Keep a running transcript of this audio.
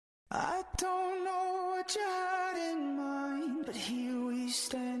don't know what you had in mind, but here we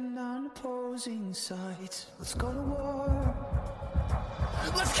stand on opposing sides. Let's go to war.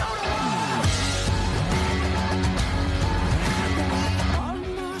 Let's go to war! We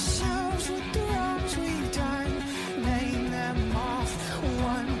arm ourselves with the wrongs we've done. Name them off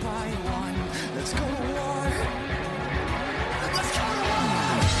one by one. Let's go to war. Let's go to war!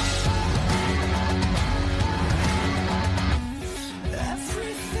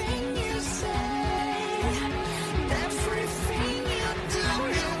 Everything you say, everything you do,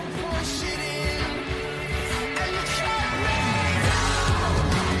 you push it in, and you can't let go,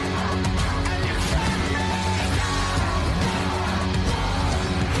 and you can't let go.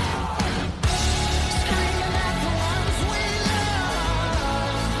 Screaming at the ones we love,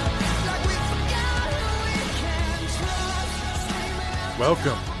 like we forgot who we can trust. Screaming at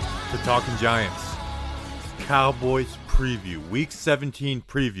Welcome to Talking Giants, Cowboys preview, Week 17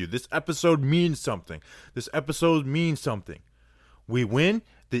 preview. This episode means something. We win,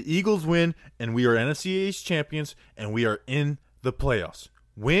 the Eagles win, and we are NFC East champions, and we are in the playoffs.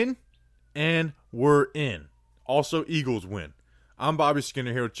 Win, and we're in. Also, Eagles win. I'm Bobby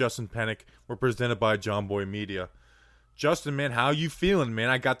Skinner here with Justin Pennick. We're presented by John Boy Media. Justin, man, how you feeling, man?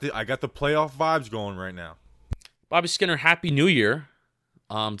 I got the playoff vibes going right now. Bobby Skinner, Happy New Year.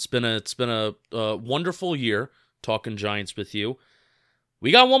 It's been a wonderful year talking Giants with you. We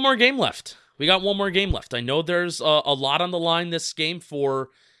got one more game left. I know there's a lot on the line this game for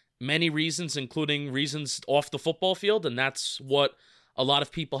many reasons, including reasons off the football field, and that's what a lot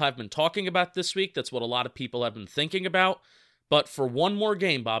of people have been talking about this week. That's what a lot of people have been thinking about. But for one more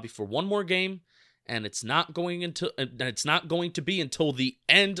game, Bobby, and it's not going to be until the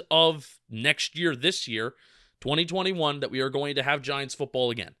end of next year, this year, 2021, that we are going to have Giants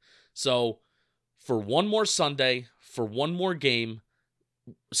football again. So for one more Sunday, for one more game,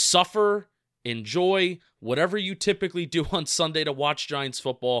 suffer, enjoy, whatever you typically do on Sunday to watch Giants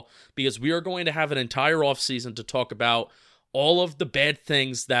football, because we are going to have an entire offseason to talk about all of the bad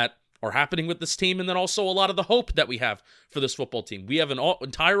things that are happening with this team, and then also a lot of the hope that we have for this football team. We have an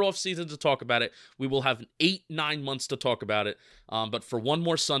entire offseason to talk about it. We will have 8-9 months to talk about it. But for one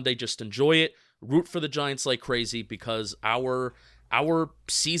more Sunday, just enjoy it. Root for the Giants like crazy, because our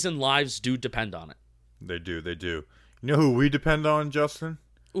season lives do depend on it. They do. You know who we depend on, Justin?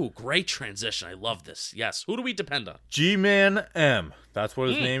 Ooh, great transition. I love this. Yes. Who do we depend on? G-Man M. That's what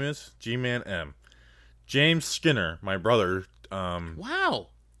his name is. G-Man M. James Skinner, my brother. Wow.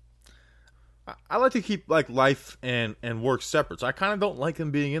 I like to keep life and work separate, so I kind of don't like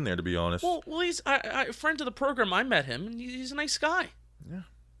him being in there, to be honest. Well, he's a friend of the program. I met him, and he's a nice guy. Yeah.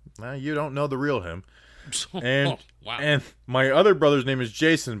 Well, you don't know the real him. And wow. And my other brother's name is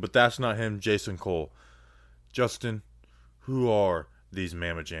Jason, but that's not him, Jason Cole. Justin, who are these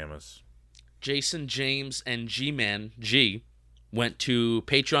Mama Jammas? Jason, James, and G-Man, G, went to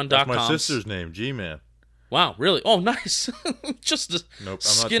patreon.com. That's my sister's name, G-Man. Wow, really? Oh, nice. Nope, I'm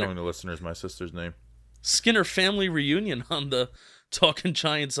not telling the listeners my sister's name. Skinner family reunion on the Talking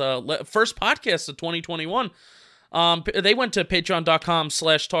Giants first podcast of 2021. They went to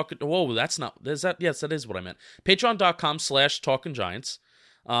patreon.com/talking. Whoa, that's not. Is that? Yes, that is what I meant. Patreon.com/talking Giants.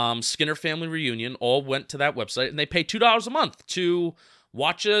 Skinner family reunion all went to that website, and they pay $2 a month to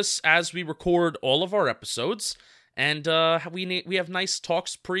watch us as we record all of our episodes. And we have nice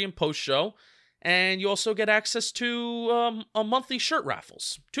talks pre and post show. And you also get access to a monthly shirt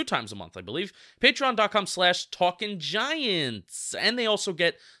raffles, 2 times a month, I believe. Patreon.com/Talking Giants. And they also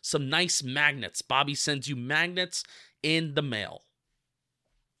get some nice magnets. Bobby sends you magnets in the mail.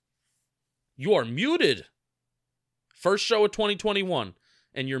 You are muted. First show of 2021,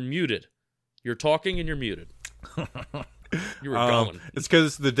 and you're muted. You're talking and you're muted. You were going. It's because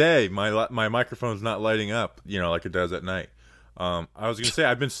it's the day. My microphone's not lighting up, like it does at night. I was gonna say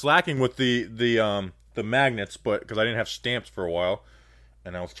I've been slacking with the magnets, but because I didn't have stamps for a while,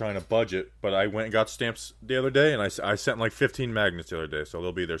 and I was trying to budget. But I went and got stamps the other day, and I sent like 15 magnets the other day, so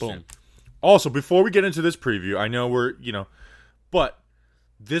they'll be there soon. Also, before we get into this preview, I know but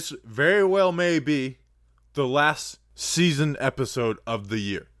this very well may be the last season episode of the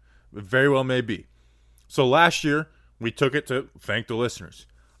year. It very well may be. So last year we took it to thank the listeners.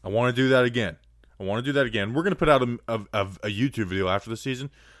 I want to do that again. We're going to put out a YouTube video after the season,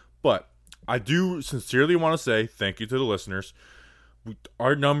 but I do sincerely want to say thank you to the listeners.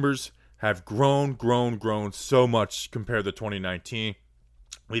 Our numbers have grown so much compared to 2019.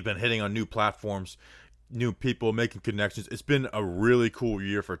 We've been hitting on new platforms. new people, making connections. It's been a really cool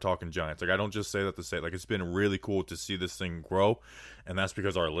year for Talking Giants. Like, I don't just say that to say, like, it's been really cool to see this thing grow, and that's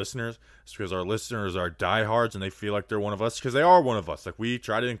because our listeners. It's because our listeners are diehards, and they feel like they're one of us because they are one of us. Like, we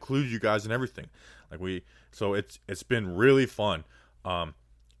try to include you guys in everything. So it's been really fun.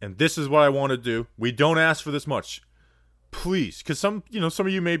 And this is what I want to do. We don't ask for this much, please, because some of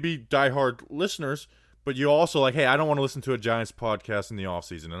you may be diehard listeners. But you also like, hey, I don't want to listen to a Giants podcast in the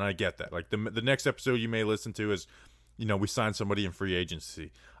offseason, and I get that. Like, the next episode you may listen to is, we signed somebody in free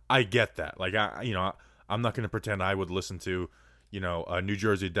agency. I get that. Like, I'm not going to pretend I would listen to, a New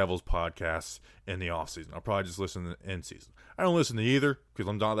Jersey Devils podcast in the offseason. I'll probably just listen in season. I don't listen to either because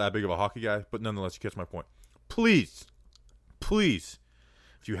I'm not that big of a hockey guy, but nonetheless, you catch my point. Please,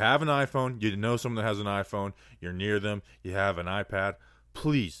 if you have an iPhone, you know someone that has an iPhone, you're near them, you have an iPad,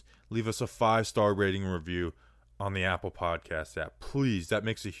 please leave us a 5-star rating and review on the Apple Podcast app. Please, that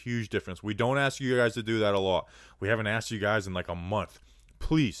makes a huge difference. We don't ask you guys to do that a lot. We haven't asked you guys in like a month.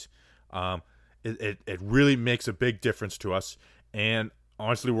 Please, it really makes a big difference to us. And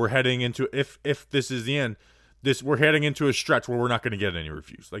honestly, we're heading into, if this is the end, we're heading into a stretch where we're not going to get any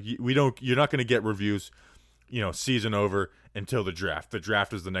reviews. Like, you're not going to get reviews, season over until the draft. The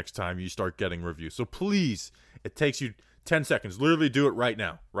draft is the next time you start getting reviews. So please, it takes you 10 seconds. Literally do it right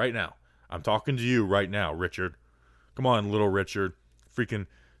now. Right now. I'm talking to you right now, Richard. Come on, little Richard. Freaking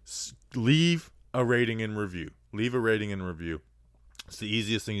leave a rating and review. Leave a rating and review. It's the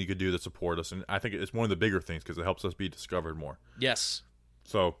easiest thing you could do to support us. And I think it's one of the bigger things because it helps us be discovered more. Yes.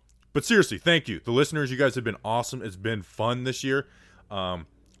 So, but seriously, thank you. The listeners, you guys have been awesome. It's been fun this year.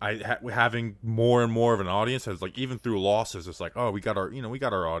 Having more and more of an audience has, like, even through losses, it's like, oh, we got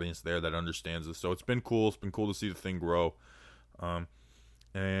our audience there that understands us. So it's been cool. It's been cool to see the thing grow.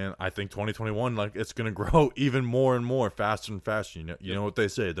 And I think 2021, like, it's going to grow even more and more, faster and faster. You know what they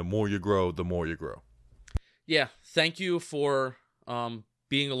say, the more you grow, the more you grow. Yeah. Thank you for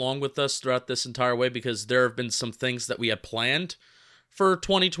being along with us throughout this entire way, because there have been some things that we had planned for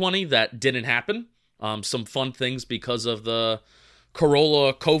 2020 that didn't happen. Some fun things because of the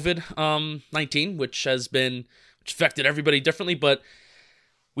Corolla COVID-19, which affected everybody differently, but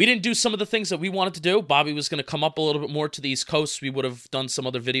we didn't do some of the things that we wanted to do. Bobby was going to come up a little bit more to the East Coast. We would have done some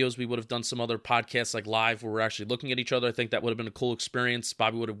other videos. We would have done some other podcasts, like live, where we're actually looking at each other. I think that would have been a cool experience.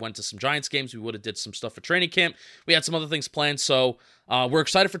 Bobby would have went to some Giants games. We would have did some stuff for training camp. We had some other things planned, so we're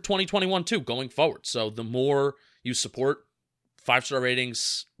excited for 2021 too, going forward. So the more you support, 5-star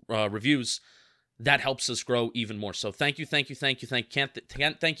ratings, reviews, that helps us grow even more. So thank you.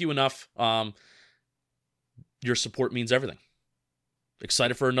 Can't thank you enough. Your support means everything.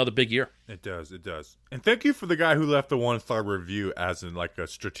 Excited for another big year. It does. And thank you for the guy who left the 1-star review, as in like a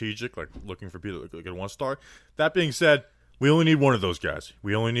strategic, like looking for people to get a 1-star. That being said, we only need one of those guys.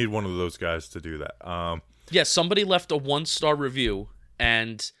 To do that. Yeah, somebody left a 1-star review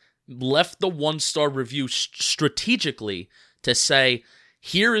and left the 1-star review strategically to say,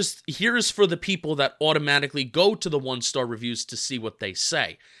 Here is for the people that automatically go to the 1-star reviews to see what they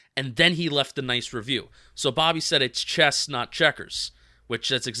say. And then he left a nice review. So Bobby said it's chess, not checkers, which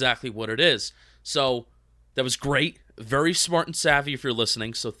that's exactly what it is. So that was great. Very smart and savvy if you're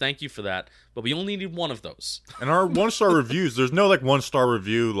listening. So thank you for that. But we only need one of those. And our 1-star reviews, there's no like 1-star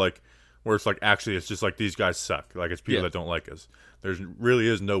review like where it's like, actually it's just like these guys suck. Like, it's people that don't like us. There really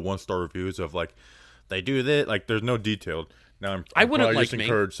is no 1-star reviews of like, they do this. Like, there's no detailed. Now, I wouldn't like just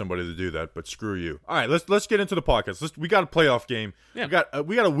encourage somebody to do that, but screw you. All right, let's get into the podcast. We got a playoff game. Yeah.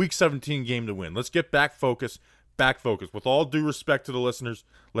 We got a Week 17 game to win. Let's get back focused. With all due respect to the listeners,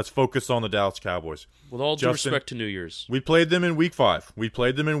 let's focus on the Dallas Cowboys. With all due respect to New Year's. We played them in Week 5.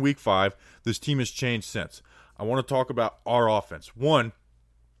 This team has changed since. I want to talk about our offense. One,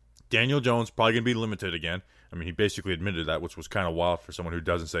 Daniel Jones probably going to be limited again. I mean, he basically admitted that, which was kind of wild for someone who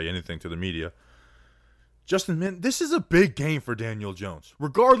doesn't say anything to the media. Justin, man, this is a big game for Daniel Jones.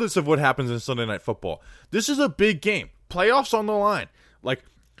 Regardless of what happens in Sunday Night Football, this is a big game. Playoffs on the line. Like,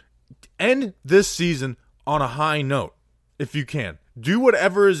 end this season on a high note, if you can. Do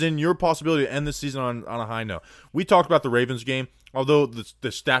whatever is in your possibility to end this season on a high note. We talked about the Ravens game, although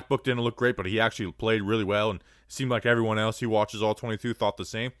the stat book didn't look great, but he actually played really well, and it seemed like everyone else who watches all 22 thought the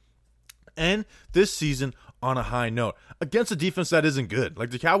same. End this season on a high note against a defense that isn't good. Like,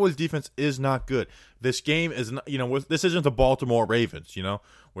 the Cowboys defense is not good. This game is not, this isn't the Baltimore Ravens,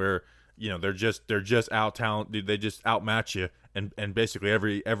 where, they're just out talent. They just outmatch you and basically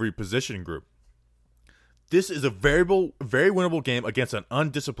every position group. This is a very winnable game against an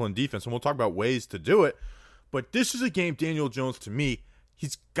undisciplined defense, and we'll talk about ways to do it. But this is a game, Daniel Jones, to me,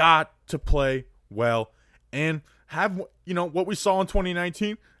 he's got to play well and have, what we saw in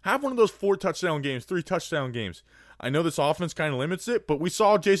 2019, have one of those 4 touchdown games, 3 touchdown games. I know this offense kind of limits it, but we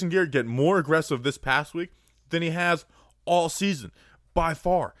saw Jason Garrett get more aggressive this past week than he has all season by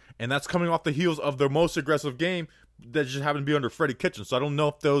far. And that's coming off the heels of their most aggressive game that just happened to be under Freddie Kitchens. So I don't know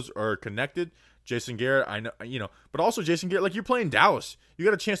if those are connected. Jason Garrett, I know, but also Jason Garrett, like, you're playing Dallas. You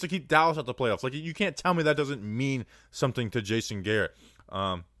got a chance to keep Dallas at the playoffs. Like, you can't tell me that doesn't mean something to Jason Garrett.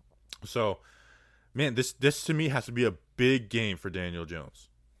 So, man, this to me has to be a big game for Daniel Jones.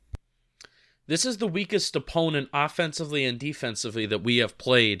 This is the weakest opponent offensively and defensively that we have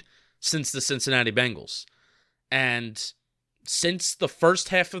played since the Cincinnati Bengals. And since the first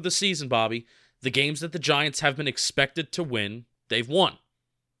half of the season, Bobby, the games that the Giants have been expected to win, they've won.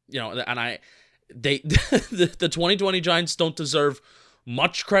 And the 2020 Giants don't deserve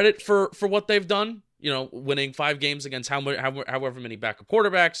much credit for what they've done. Winning 5 games against however many backup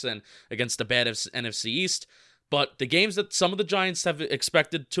quarterbacks and against the bad NFC East. But the games that some of the Giants have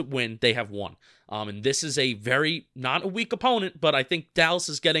expected to win, they have won. And this is not a weak opponent, but I think Dallas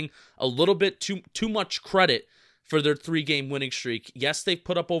is getting a little bit too much credit for their 3-game winning streak. Yes, they've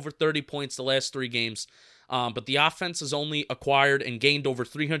put up over 30 points the last 3 games, but the offense has only acquired and gained over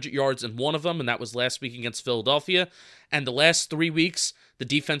 300 yards in one of them, and that was last week against Philadelphia. And the last 3 weeks, the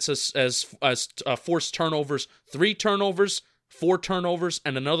defense has forced turnovers, 3 turnovers, 4 turnovers,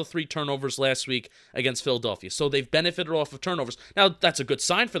 and another 3 turnovers last week against Philadelphia. So they've benefited off of turnovers. Now, that's a good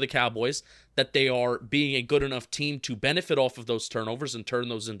sign for the Cowboys, that they are being a good enough team to benefit off of those turnovers and turn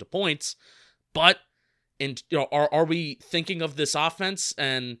those into points. But are we thinking of this offense,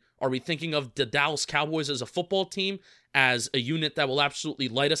 and are we thinking of the Dallas Cowboys as a football team, as a unit that will absolutely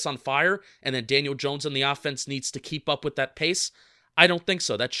light us on fire, and then Daniel Jones and the offense needs to keep up with that pace? I don't think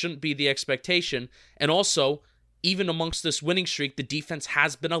so. That shouldn't be the expectation. And also, even amongst this winning streak, the defense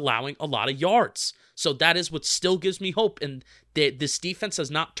has been allowing a lot of yards. So that is what still gives me hope. And this defense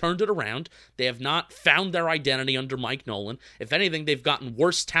has not turned it around. They have not found their identity under Mike Nolan. If anything, they've gotten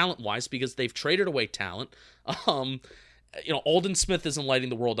worse talent-wise because they've traded away talent. Aldon Smith isn't lighting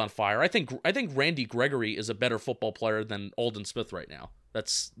the world on fire. I think Randy Gregory is a better football player than Aldon Smith right now.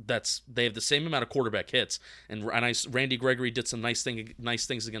 They have the same amount of quarterback hits, and Randy Gregory did some nice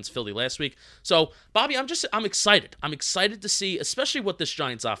things against Philly last week. So, Bobby, I'm excited. I'm excited to see, especially what this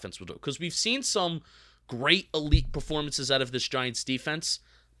Giants offense will do, because we've seen some great elite performances out of this Giants defense,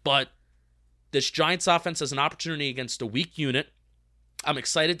 but this Giants offense has an opportunity against a weak unit. I'm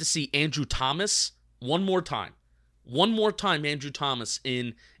excited to see Andrew Thomas one more time, Andrew Thomas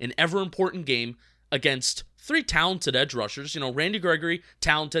in an ever-important game against 3 talented edge rushers. Randy Gregory,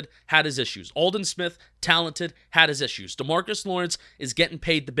 talented, had his issues. Aldon Smith, talented, had his issues. DeMarcus Lawrence is getting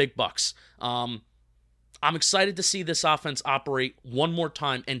paid the big bucks. I'm excited to see this offense operate one more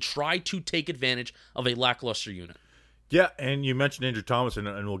time and try to take advantage of a lackluster unit. Yeah, and you mentioned Andrew Thomas, and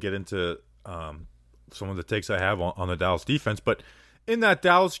we'll get into some of the takes I have on the Dallas defense. But in that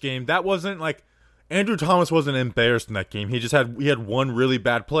Dallas game, that wasn't like Andrew Thomas wasn't embarrassed in that game. He had one really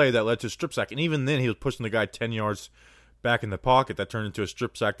bad play that led to a strip sack, and even then he was pushing the guy 10 yards back in the pocket that turned into a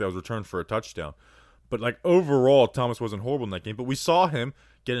strip sack that was returned for a touchdown. But overall, Thomas wasn't horrible in that game. But we saw him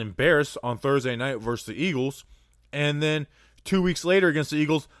get embarrassed on Thursday night versus the Eagles, and then 2 weeks later against the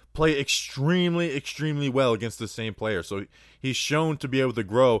Eagles, play extremely, extremely well against the same player. So he's shown to be able to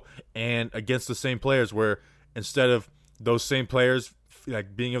grow, and against the same players, where instead of those same players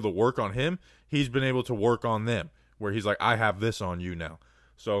being able to work on him, he's been able to work on them, where he's like, I have this on you now.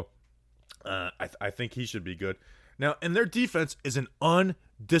 So I think he should be good. Now, and their defense is an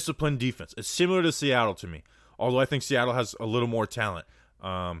undisciplined defense. It's similar to Seattle to me, although I think Seattle has a little more talent.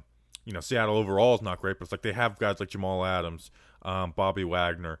 Seattle overall is not great, but it's like they have guys like Jamal Adams, Bobby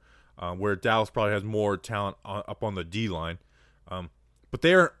Wagner, where Dallas probably has more talent up on the D-line. But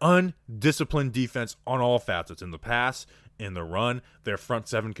they are an undisciplined defense on all facets. In the pass, in the run, their front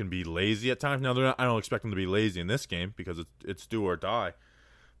seven can be lazy at times. Now, I don't expect them to be lazy in this game because it's do or die.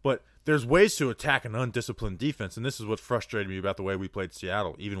 But there's ways to attack an undisciplined defense, and this is what frustrated me about the way we played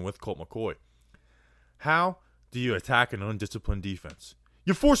Seattle, even with Colt McCoy. How do you attack an undisciplined defense?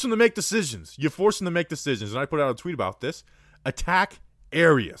 You force them to make decisions. And I put out a tweet about this. Attack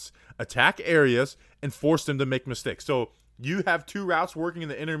areas, and force them to make mistakes. So you have 2 routes working in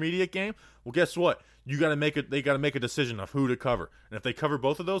the intermediate game. Well, guess what? They got to make a decision of who to cover. And if they cover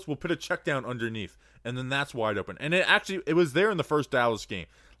both of those, we'll put a check down underneath, and then that's wide open. And it was there in the first Dallas game.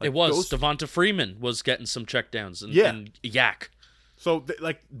 It was. Devonta Freeman was getting some checkdowns and yak. So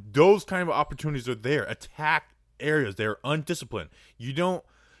those kind of opportunities are there. Attack areas. They're undisciplined. You don't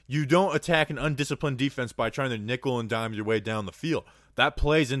attack an undisciplined defense by trying to nickel and dime your way down the field. That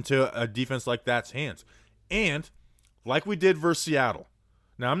plays into a defense like that's hands. And like we did versus Seattle.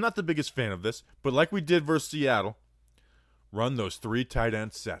 Now, I'm not the biggest fan of this, but like we did versus Seattle, run those 3 tight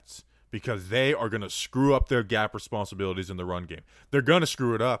end sets because they are going to screw up their gap responsibilities in the run game. They're going to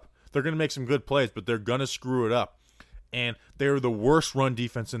screw it up. They're going to make some good plays, but they're going to screw it up. And they're the worst run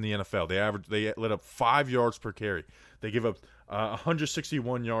defense in the NFL. They let up 5 yards per carry. They give up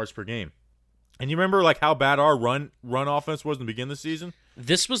 161 yards per game. And you remember like how bad our run offense was in the beginning of the season?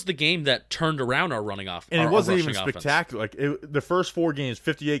 This was the game that turned around our running off. And it wasn't even offense. spectacular. Like the first 4 games,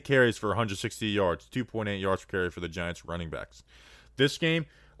 58 carries for 160 yards, 2.8 yards per carry for the Giants running backs. This game,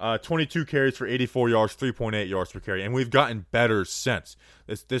 22 carries for 84 yards, 3.8 yards per carry, and we've gotten better since.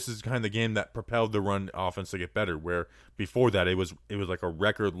 This is kind of the game that propelled the run offense to get better. Where before that, it was like a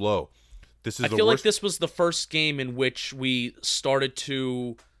record low. I feel like this was the first game in which we started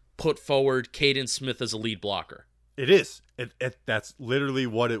to put forward Caden Smith as a lead blocker. It is. That's literally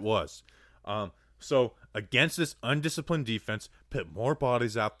what it was. So against this undisciplined defense, put more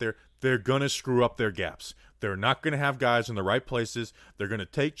bodies out there. They're going to screw up their gaps. They're not going to have guys in the right places. They're going to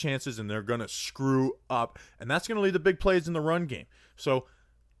take chances, and they're going to screw up. And that's going to lead to big plays in the run game. So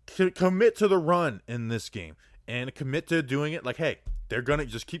commit to the run in this game and commit to doing it like, hey, they're going to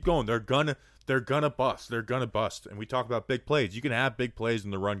just keep going. They're going to bust. They're going to bust. And we talk about big plays. You can have big plays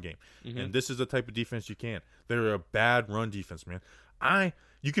in the run game. Mm-hmm. And this is the type of defense you can. They're a bad run defense, man.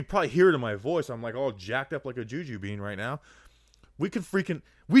 You could probably hear it in my voice. I'm like all jacked up like a juju bean right now. We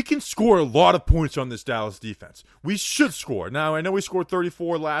can score a lot of points on this Dallas defense. We should score. Now, I know we scored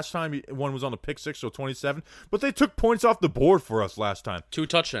 34 last time. One was on a pick six, so 27. But they took points off the board for us last time. 2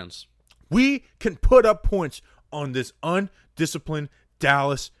 touchdowns. We can put up points on this undisciplined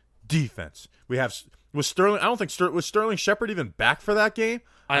Dallas defense. Was Sterling Shepard even back for that game?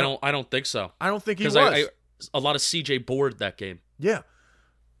 I don't think so. I don't think he was. A lot of CJ board that game. Yeah.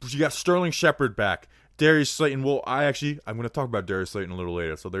 You got Sterling Shepard back. Darius Slayton. Well, I'm going to talk about Darius Slayton a little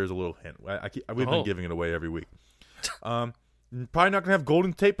later, so there's a little hint. We've been giving it away every week. Probably not going to have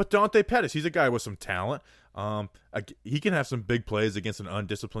Golden Tate, but Dante Pettis. He's a guy with some talent. He can have some big plays against an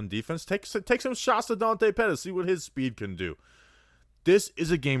undisciplined defense. Take some shots to Dante Pettis. See what his speed can do. This is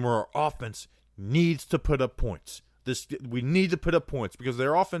a game where our offense needs to put up points. We need to put up points because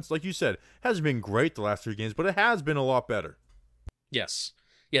their offense, like you said, hasn't been great the last 3 games, but it has been a lot better. Yes.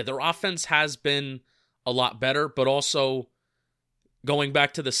 Yeah, their offense has been a lot better, but also going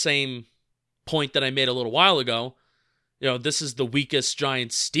back to the same point that I made a little while ago, this is the weakest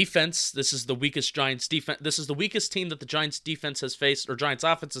Giants defense. This is the weakest Giants defense. This is the weakest team that the Giants defense has faced, or Giants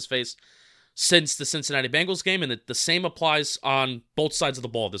offense has faced, since the Cincinnati Bengals game, and the same applies on both sides of the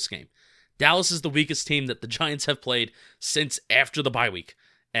ball this game. Dallas is the weakest team that the Giants have played since after the bye week,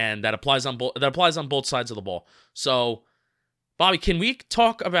 and that applies on both sides of the ball. So, Bobby, can we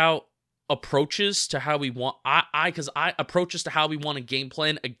talk about approaches to how we want approaches to how we want a game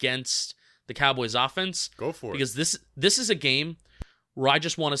plan against the Cowboys offense? Go for it. Because this is a game where I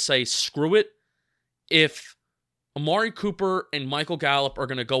just want to say screw it. If Amari Cooper and Michael Gallup are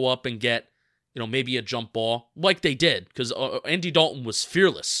going to go up and get maybe a jump ball like they did, because Andy Dalton was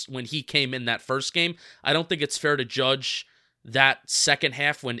fearless when he came in that first game. I don't think it's fair to judge that second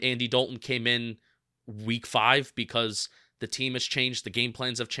half when Andy Dalton came in week 5 because the team has changed, the game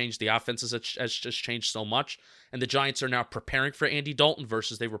plans have changed, the offense has just changed so much, and the Giants are now preparing for Andy Dalton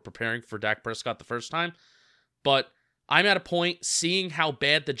versus they were preparing for Dak Prescott the first time. But I'm at a point, seeing how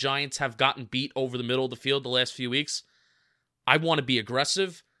bad the Giants have gotten beat over the middle of the field the last few weeks, I want to be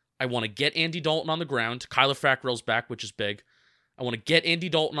aggressive. I want to get Andy Dalton on the ground. Kyler Fackrell's back, which is big. I want to get Andy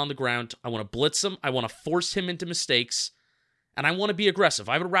Dalton on the ground. I want to blitz him. I want to force him into mistakes. And I want to be aggressive.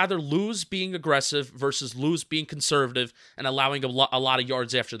 I would rather lose being aggressive versus lose being conservative and allowing a lot of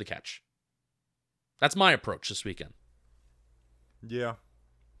yards after the catch. That's my approach this weekend. Yeah.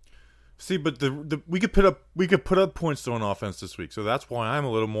 See, but we could put up points on offense this week, so that's why I'm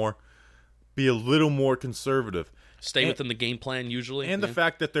be a little more conservative. Stay within the game plan usually. And the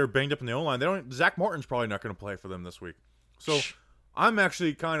fact that they're banged up in the O-line. Zach Martin's probably not going to play for them this week. So I'm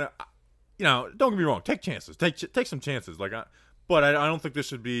actually kind of, don't get me wrong, take chances. Take some chances. But I don't think this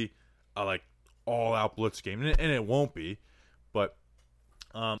should be a all-out blitz game, and it won't be. But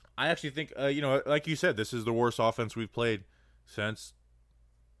I actually think, like you said, this is the worst offense we've played since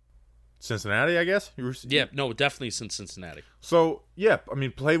Cincinnati, I guess? Yeah, no, definitely since Cincinnati. So, yeah,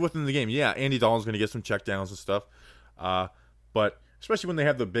 play within the game. Yeah, Andy Dalton's going to get some checkdowns and stuff. But especially when they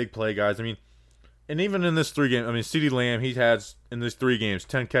have the big play guys. And even in this 3 game, CeeDee Lamb, he has, in these 3 games,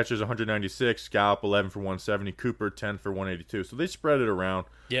 10 catches, 196, Gallup, 11 for 170, Cooper, 10 for 182. So they spread it around.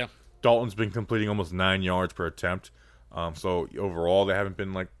 Yeah. Dalton's been completing almost 9 yards per attempt. So overall, they haven't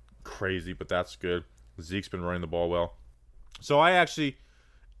been, crazy, but that's good. Zeke's been running the ball well. So I actually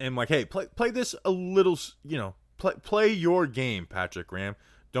am like, hey, play this a little, play your game, Patrick Graham.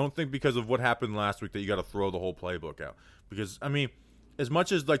 Don't think because of what happened last week that you got to throw the whole playbook out. Because, I mean, as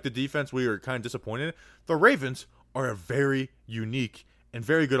much as like the defense we were kind of disappointed in, the Ravens are a very unique and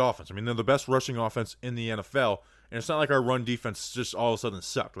very good offense. I mean, they're the best rushing offense in the NFL, and it's not like our run defense just all of a sudden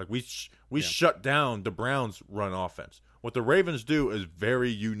sucked. Like we shut down the Browns' run offense. What the Ravens do is very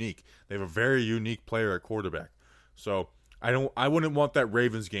unique. They have a very unique player at quarterback. So I wouldn't want that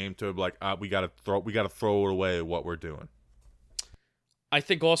Ravens game to be like we gotta throw it away what we're doing. I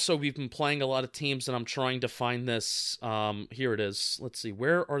think also we've been playing a lot of teams, and I'm trying to find this. Here it is. Let's see.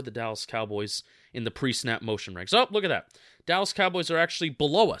 Where are the Dallas Cowboys in the pre-snap motion ranks? Oh, look at that. Dallas Cowboys are actually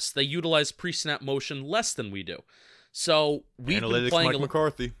below us. They utilize pre-snap motion less than we do. So we've been playing Mike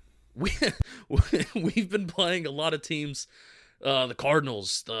McCarthy. We've been playing a lot of teams. The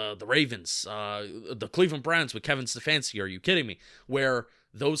Cardinals, the Ravens, the Cleveland Browns with Kevin Stefanski. Are you kidding me? Where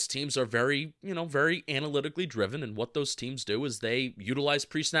those teams are very analytically driven, and what those teams do is they utilize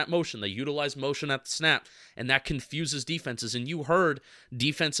pre-snap motion. They utilize motion at the snap, and that confuses defenses. And you heard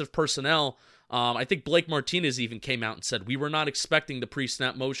defensive personnel. I think Blake Martinez even came out and said, we were not expecting the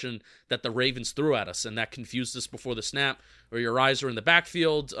pre-snap motion that the Ravens threw at us, and that confused us before the snap, where your eyes are in the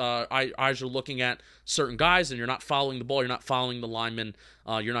backfield, eyes are looking at certain guys, and you're not following the ball, you're not following the lineman,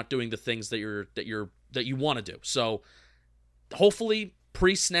 you're not doing the things that you want to do. So hopefully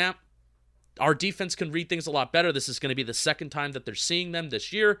pre-snap, our defense can read things a lot better. This is going to be the second time that they're seeing them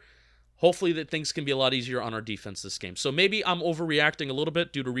this year. Hopefully that things can be a lot easier on our defense this game. So maybe I'm overreacting a little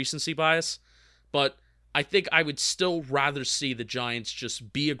bit due to recency bias, but I think I would still rather see the Giants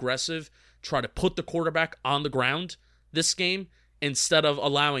just be aggressive, try to put the quarterback on the ground this game, instead of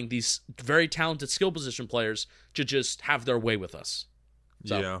allowing these very talented skill position players to just have their way with us.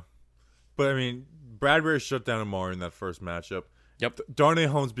 So. Yeah. But, I mean, Bradbury shut down Amari in that first matchup. Yep. Darnay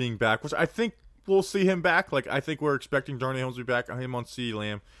Holmes being back, which I think we'll see him back. Like, I think we're expecting Darnay Holmes to be back. Him on CeeDee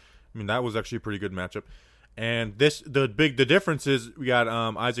Lamb. I mean, that was actually a pretty good matchup. And the difference is we got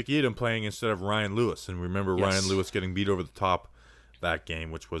Isaac Edom playing instead of Ryan Lewis. And remember Ryan Lewis getting beat over the top that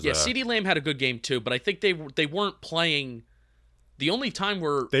game, which was... Yeah, CeeDee Lamb had a good game too, but I think they weren't playing... The only time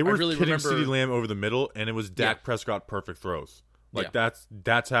where they were I really hitting remember... CeeDee Lamb over the middle, and it was Dak Prescott perfect throws. Like,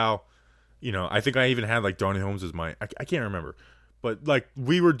 that's how... I think I even had, like, Darnay Holmes as my... I can't remember. But, like,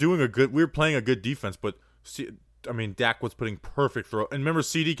 we were playing a good defense, but, Dak was putting perfect throw. And remember,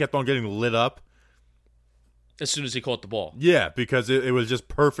 CD kept on getting lit up? As soon as he caught the ball. Yeah, because it was just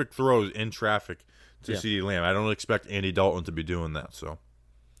perfect throws in traffic to CeeDee Lamb. I don't expect Andy Dalton to be doing that, so.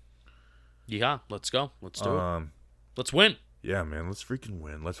 Yeah, let's go. Let's do it. Let's win. Yeah, man, let's freaking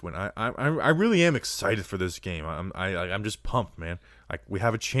win. Let's win. I really am excited for this game. I'm just pumped, man. Like, we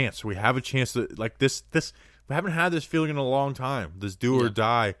have a chance. We have a chance to, like, this we haven't had this feeling in a long time. This do or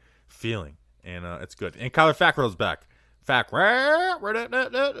die feeling. And it's good. And Kyler Fackrell's back.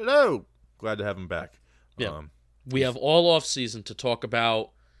 No. Glad to have him back. Yeah. We have all off season to talk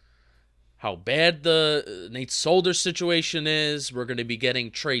about how bad the Nate Solder situation is. We're going to be getting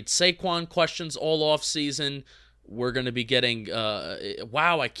trade Saquon questions all off season. We're going to be getting,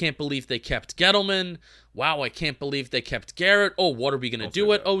 wow, I can't believe they kept Gettleman. Wow, I can't believe they kept Garrett. Oh, what are we going to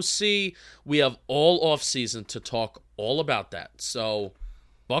do at OC? We have all off season to talk all about that. So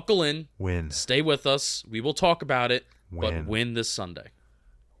buckle in. Win. Stay with us. We will talk about it, but win this Sunday.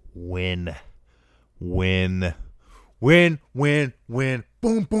 Win. Boom,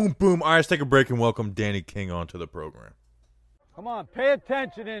 boom, boom. All right, let's take a break and welcome Danny King onto the program. Come on, pay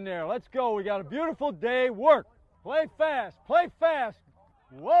attention in there. Let's go. We got a beautiful day. Work. Play fast. Play fast.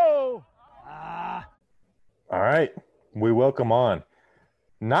 Whoa. All right. We welcome on.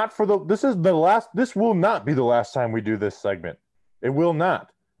 This will not be the last time we do this segment. It will not.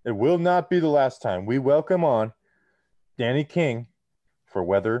 It will not be the last time. We welcome on Danny King for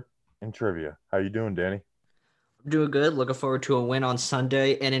weather and trivia. How you doing, Danny? I'm doing good. Looking forward to a win on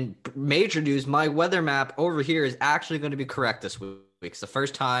Sunday. And in major news, my weather map over here is actually going to be correct this week. It's the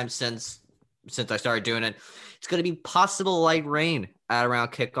first time since I started doing it. It's going to be possible light rain at around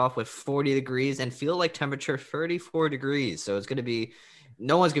kickoff with 40 degrees and feel like temperature 34 degrees. So it's going to be –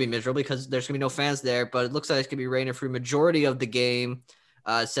 no one's going to be miserable because there's going to be no fans there, but it looks like it's going to be raining for majority of the game.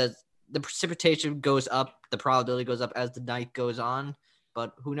 It says the precipitation goes up. The probability goes up as the night goes on.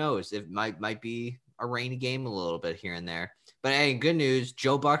 But who knows? It might be a rainy game a little bit here and there. But hey, good news.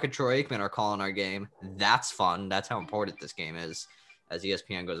 Joe Buck and Troy Aikman are calling our game. That's fun. That's how important this game is. As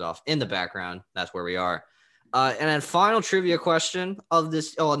ESPN goes off in the background, that's where we are. And then final trivia question of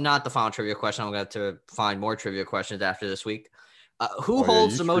this. Oh, not the final trivia question. I'm going to have to find more trivia questions after this week. Who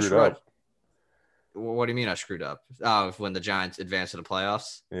holds the most run? What do you mean I screwed up? Oh, when the Giants advanced to the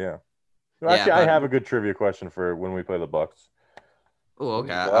playoffs. Yeah. Yeah, Actually, I but have a good trivia question for when we play the Bucks. oh,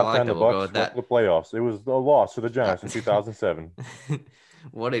 When okay, was the I last like time that. the We'll go Bucks with went to that. the playoffs? It was a loss to the Giants in 2007.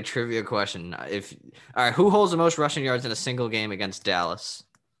 What a trivia question! All right, who holds the most rushing yards in a single game against Dallas?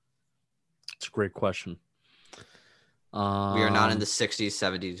 It's a great question. We are not in the 60s,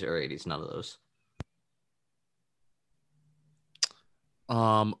 70s, or 80s. None of those.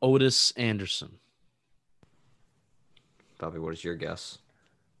 Otis Anderson. Bobby, what is your guess?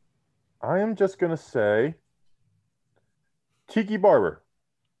 I am just gonna say Tiki Barber.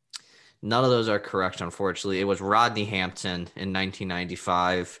 None of those are correct, unfortunately. It was Rodney Hampton in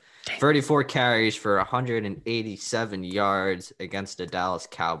 1995. 34 carries for 187 yards against the Dallas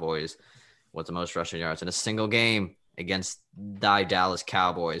Cowboys. What's the most rushing yards in a single game against the Dallas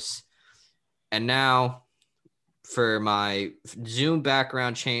Cowboys? And now for my Zoom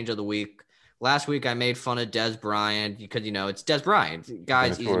background change of the week. Last week I made fun of Des Bryant because, it's Des Bryant.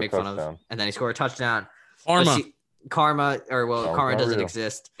 Guys easy to make fun of. And then he scored a touchdown. Karma. Karma not doesn't real.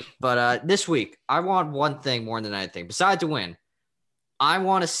 exist. But this week, I want one thing more than anything. Besides a win, I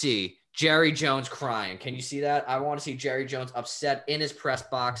want to see Jerry Jones crying. Can you see that? I want to see Jerry Jones upset in his press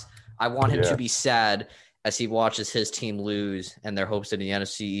box. I want him to be sad as he watches his team lose and their hopes of the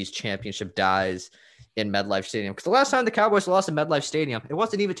NFC East championship dies in MetLife Stadium. Because the last time the Cowboys lost in MetLife Stadium, it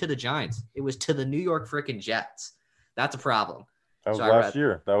wasn't even to the Giants. It was to the New York freaking Jets. That's a problem. That was last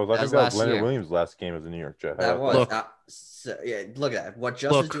year. That was Leonard year. Williams' last game as a New York Jet. That was. Look. Look at that. What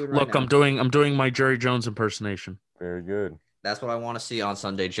Justin's doing right now. I'm doing my Jerry Jones impersonation. Very good. That's what I want to see on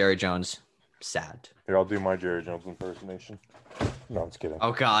Sunday. Jerry Jones, sad. Here, I'll do my Jerry Jones impersonation. No, I'm just kidding.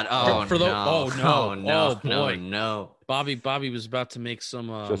 Oh God! No! Bobby was about to make some.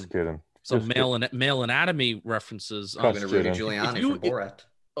 Just kidding. Some male anatomy references. I'm going to Rudy Giuliani from Borat.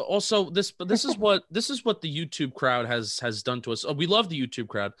 Also, this is what the YouTube crowd has done to us. We love the YouTube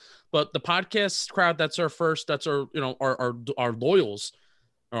crowd, but the podcast crowd, that's our our loyals,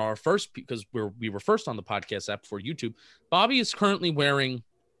 our first, because we were first on the podcast app before YouTube. Bobby is currently wearing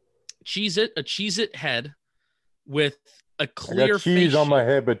a Cheez-It head with a clear I got cheese on shield. my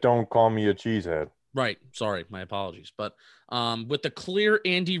head, but don't call me a cheesehead. Right. Sorry, my apologies. But with the clear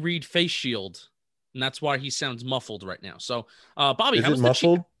Andy Reid face shield. And that's why he sounds muffled right now. So, Bobby, Is how it was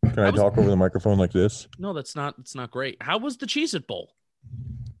muffled? Can I talk over the microphone like this? No, that's not great. How was the Cheez-It Bowl?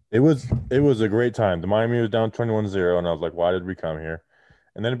 It was a great time. The Miami was down 21-0, and I was like, why did we come here?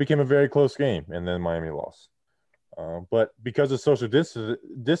 And then it became a very close game, and then Miami lost. But because of social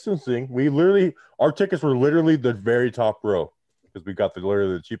distancing, our tickets were literally the very top row because we got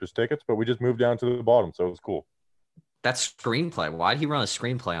literally the cheapest tickets, but we just moved down to the bottom, so it was cool. That screenplay. Why did he run a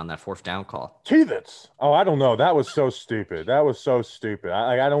screenplay on that fourth down call? Cheez-Its. Oh, I don't know. That was so stupid.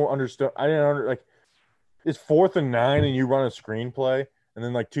 I don't understand. It's 4th and 9 and you run a screenplay. And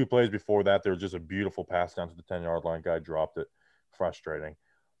then 2 plays before that, there was just a beautiful pass down to the 10-yard line. Guy dropped it. Frustrating.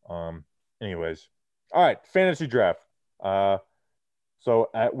 Anyways. All right. Fantasy draft. So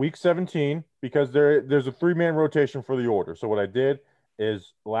at week 17, because there's a 3-man rotation for the order. So what I did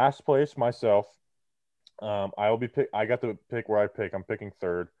is last place myself. I got to pick where I pick. I'm picking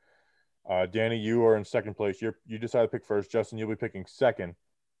 3rd. Danny, you are in 2nd place. You decided to pick 1st. Justin, you'll be picking 2nd.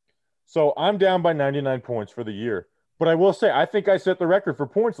 So I'm down by 99 points for the year. But I will say, I think I set the record for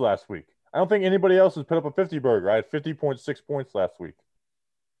points last week. I don't think anybody else has put up a 50 burger. I had 50.6 points last week.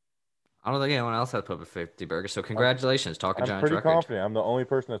 I don't think anyone else has put up a 50 burger. So congratulations, Talking Giants record. I'm pretty record. confident. I'm the only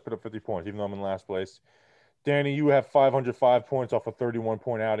person that's put up 50 points, even though I'm in last place. Danny, you have 505 points off a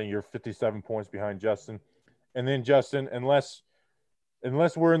 31-point outing. You're 57 points behind Justin. And then Justin, unless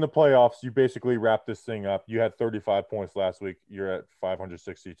we're in the playoffs, you basically wrap this thing up. You had 35 points last week. You're at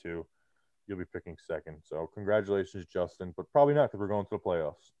 562. You'll be picking 2nd. So congratulations, Justin, but probably not because we're going to the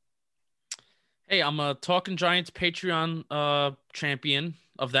playoffs. Hey, I'm a Talking Giants Patreon champion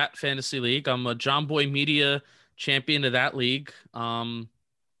of that fantasy league. I'm a John Boy Media champion of that league. I'm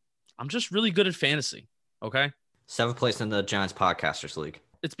just really good at fantasy. Okay. 7th place in the Giants Podcasters League.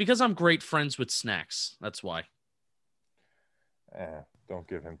 It's because I'm great friends with Snacks. That's why. Don't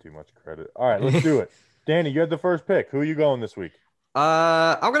give him too much credit. All right, let's do it. Danny, you had the first pick. Who are you going this week?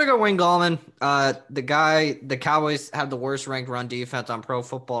 I'm gonna go Wayne Gallman. The Cowboys have the worst ranked run defense on Pro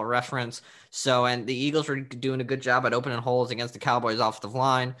Football Reference. And the Eagles were doing a good job at opening holes against the Cowboys offensive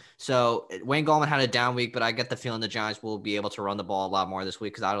line. So Wayne Gallman had a down week, but I get the feeling the Giants will be able to run the ball a lot more this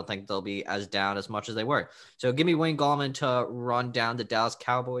week because I don't think they'll be as down as much as they were. So give me Wayne Gallman to run down the Dallas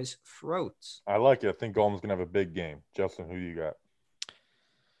Cowboys' throats. I like it. I think Gallman's gonna have a big game. Justin, who you got?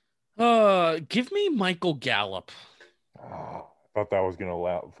 Give me Michael Gallup. Oh, I thought that was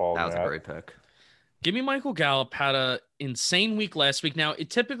gonna fall. That was a great pick. Give me Michael Gallup. Had a insane week last week. Now,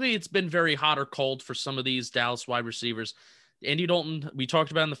 it's been very hot or cold for some of these Dallas wide receivers. Andy Dalton, we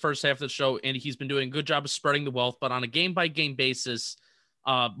talked about in the first half of the show, and he's been doing a good job of spreading the wealth, but on a game-by-game basis,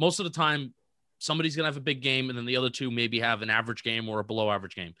 most of the time, somebody's going to have a big game, and then the other two maybe have an average game or a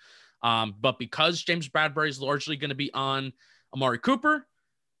below-average game. But because James Bradbury is largely going to be on Amari Cooper,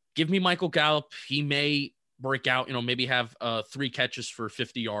 give me Michael Gallup. He may break out, maybe have 3 catches for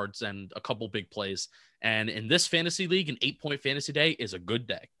 50 yards and a couple big plays. And in this fantasy league, an 8-point fantasy day is a good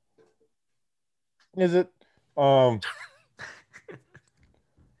day. Is it? All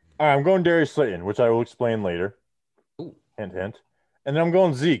right, I'm going Darius Slayton, which I will explain later. Ooh. Hint, hint. And then I'm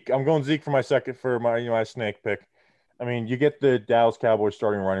going Zeke. I'm going Zeke for my snake pick. I mean, you get the Dallas Cowboys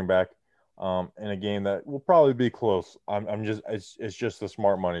starting running back in a game that will probably be close. It's just the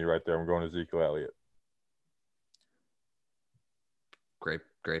smart money right there. I'm going to Ezekiel Elliott.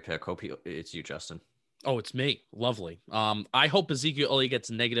 Great pick. Hope it's you, Justin. Oh, it's me. Lovely. I hope Ezekiel Elliott gets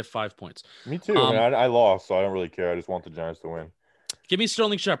 -5 points. Me too. I lost, so I don't really care. I just want the Giants to win. Give me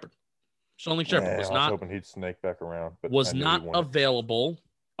Sterling Shepard. Sterling Shepard was hoping he'd snake back around, but was not available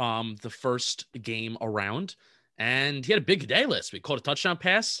the first game around, and he had a big day last week. Caught a touchdown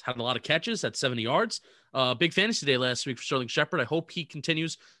pass, had a lot of catches, had 70 yards. Big fantasy day last week for Sterling Shepard. I hope he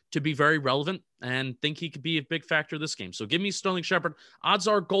continues to be very relevant and think he could be a big factor this game. So give me Sterling Shepard. Odds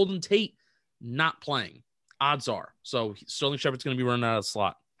are Golden Tate not playing. Odds are. So Sterling Shepard's going to be running out of the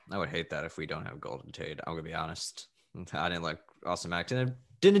slot. I would hate that if we don't have Golden Tate. I'm going to be honest. I didn't like Austin Mack.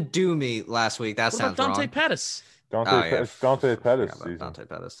 Didn't do me last week. That sounds wrong. Dante Pettis. Dante Pettis. Dante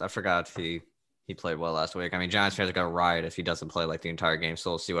Pettis. I forgot he played well last week. I mean, Giants fans are going to riot if he doesn't play like the entire game.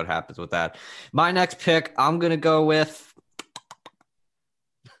 So we'll see what happens with that. My next pick, I'm going to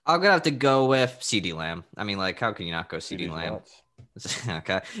have to go with CeeDee Lamb. I mean, like, how can you not go CeeDee Lamb?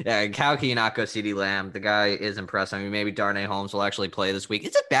 Okay. Yeah, how can you not go CeeDee Lamb? The guy is impressive. I mean, maybe Darnay Holmes will actually play this week.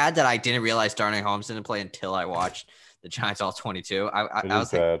 Is it bad that I didn't realize Darnay Holmes didn't play until I watched the Giants all 22? I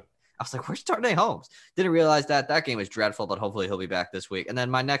was like, where's Darnay Holmes? Didn't realize that game was dreadful, but hopefully he'll be back this week. And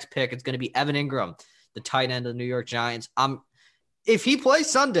then my next pick is going to be Evan Ingram, the tight end of the New York Giants. If he plays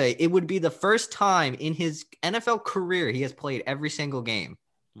Sunday, it would be the first time in his NFL career he has played every single game.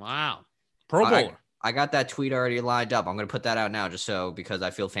 Wow. Pro Bowler. I got that tweet already lined up. I'm going to put that out now because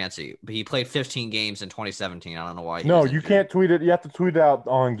I feel fancy. But he played 15 games in 2017. I don't know why. No, you can't tweet it. You have to tweet it out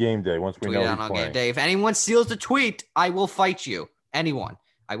on game day once we know he's playing. Game day. If anyone steals the tweet, I will fight you. Anyone.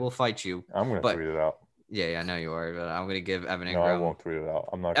 I will fight you. I'm going to tweet it out. Yeah, I know you are. But I'm going to give Evan Ingram. No, I won't tweet it out.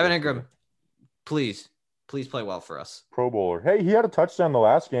 I'm not. Evan Ingram, please play well for us. Pro Bowler. Hey, he had a touchdown the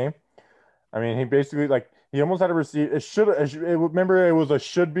last game. I mean, he basically he almost had to receive. Remember, it was a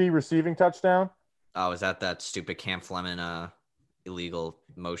should-be receiving touchdown. Oh, is that stupid Cam Fleming illegal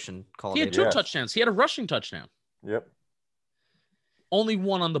motion call? He had 2 touchdowns. He had a rushing touchdown. Yep. Only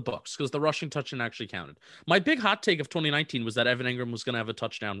 1 on the books because the rushing touchdown actually counted. My big hot take of 2019 was that Evan Ingram was going to have a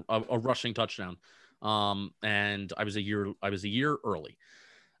touchdown, a rushing touchdown. And I was a year early.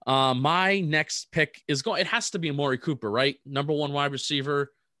 My next pick it has to be Amari Cooper, right? Number 1 wide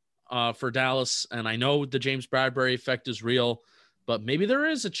receiver for Dallas. And I know the James Bradbury effect is real, but maybe there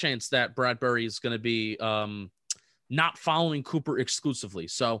is a chance that Bradbury is going to be not following Cooper exclusively.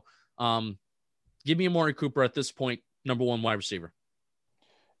 So give me Amari Cooper at this point, number 1 wide receiver.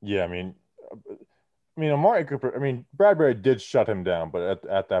 Yeah, I mean, Amari Cooper. I mean, Bradbury did shut him down, but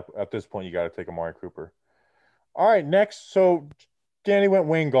at this point, you got to take Amari Cooper. All right, next. So Danny went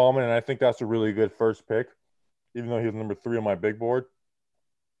Wayne Gallman, and I think that's a really good first pick, even though he was number 3 on my big board.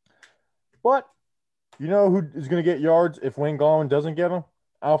 But you know who is going to get yards if Wayne Gallman doesn't get them?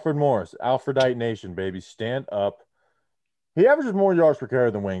 Alfred Morris, Alfredite Nation, baby, stand up. He averages more yards per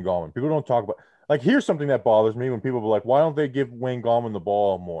carry than Wayne Gallman. People don't talk about. Here's something that bothers me when people are like, why don't they give Wayne Gallman the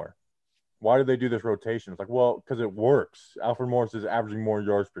ball more? Why do they do this rotation? It's like, well, because it works. Alfred Morris is averaging more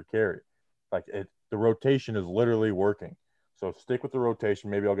yards per carry. The rotation is literally working. So stick with the rotation.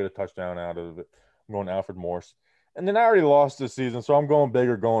 Maybe I'll get a touchdown out of it. I'm going Alfred Morris. And then I already lost this season, so I'm going big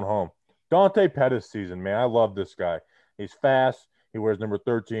or going home. Dante Pettis season, man. I love this guy. He's fast. He wears number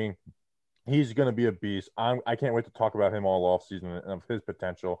 13. He's going to be a beast. I can't wait to talk about him all offseason and of his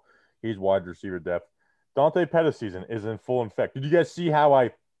potential. He's wide receiver depth. Dante Pettis season is in full effect. Did you guys see how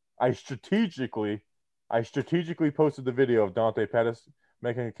I strategically posted the video of Dante Pettis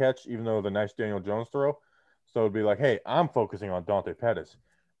making a catch, even though the nice Daniel Jones throw? So it'd be like, hey, I'm focusing on Dante Pettis.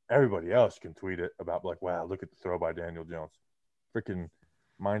 Everybody else can tweet it about wow, look at the throw by Daniel Jones. Freaking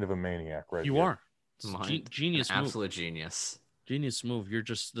mind of a maniac, right? You here. are. Genius move. Absolute genius. Genius move. You're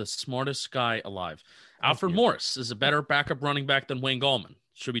just the smartest guy alive. Alfred Morris is a better backup running back than Wayne Gallman.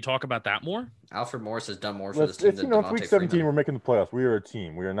 Should we talk about that more? Alfred Morris has done more for this team It's than it's week Devontae 17. Freeman. We're making the playoffs. We are a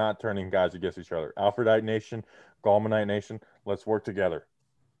team. We are not turning guys against each other. Alfredite Nation, Gallmanite Nation. Let's work together.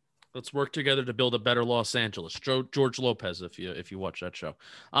 Let's work together to build a better Los Angeles. George Lopez, if you watch that show.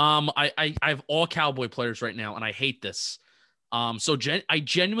 I have all Cowboy players right now, and I hate this. I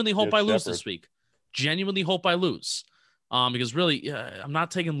genuinely hope I lose this week. Genuinely hope I lose. Because really, I'm not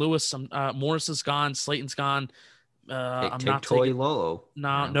taking Lewis. Morris is gone. Slayton's gone. I'm Take not Toy taking. Lolo.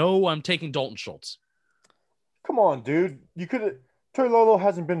 No, I'm taking Dalton Schultz. Come on, dude. You could. Troy Lolo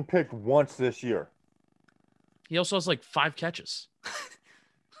hasn't been picked once this year. He also has like 5 catches.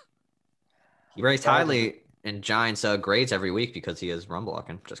 He rates highly in Giants grades every week because he is run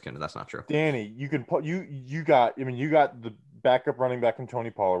blocking. Just kidding. That's not true. Danny, you can put you got the backup running back in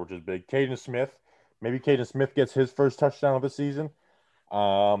Tony Pollard, which is big. Caden Smith. Maybe Caden Smith gets his first touchdown of the season.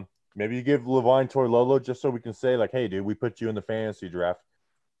 Maybe you give Levine Toilolo just so we can say, like, hey, dude, we put you in the fantasy draft.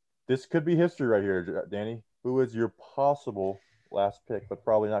 This could be history right here, Danny. Who is your possible last pick, but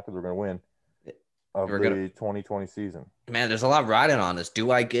probably not because we're going to win, of the 2020 season? Man, there's a lot riding on this.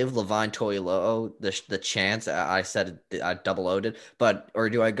 Do I give Levine Toilolo the chance? I said I double-O'd it, or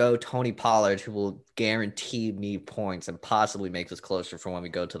do I go Tony Pollard, who will guarantee me points and possibly make this closer for when we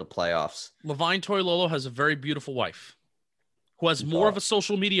go to the playoffs? Levine Toilolo has a very beautiful wife who has more of a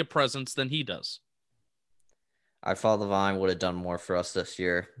social media presence than he does. I thought Levine would have done more for us this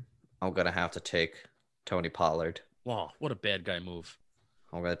year. I'm going to have to take Tony Pollard. Wow, what a bad guy move.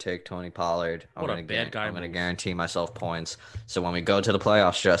 I'm going to take Tony Pollard. I'm What a bad guy I'm going to move. guarantee myself points. So when we go to the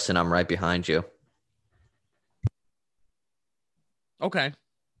playoffs, Justin, I'm right behind you. Okay,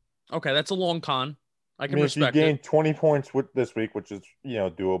 that's a long con. I can respect if you gain it. 20 points this week, which is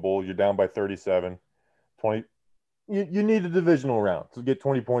doable, you're down by 37. 20. You need a divisional round to get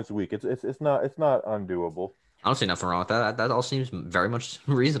 20 points a week. It's not undoable. I don't see nothing wrong with that. That all seems very much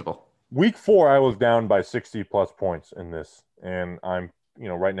reasonable. Week 4, I was down by 60 plus points in this, and I'm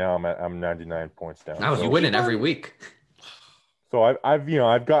right now I'm 99 points down. Now you winning every week. So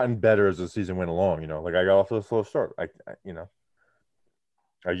I've gotten better as the season went along. Like I got off to a slow start.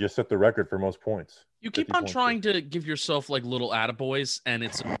 I just set the record for most points. You keep on trying to give yourself like little attaboys, and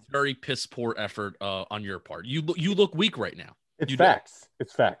it's a very piss poor effort on your part. You look weak right now. It's facts.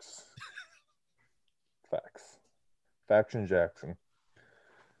 It's facts. Facts. Faction Jackson.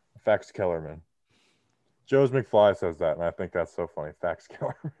 Fax Kellerman. Joe's McFly says that, and I think that's so funny. Fax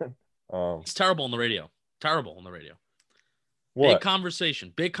Kellerman. It's terrible on the radio. Terrible on the radio. What?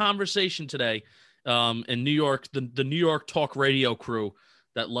 Big conversation today in New York. The New York talk radio crew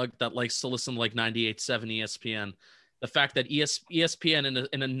that likes to listen to like 98.7 ESPN. The fact that ESPN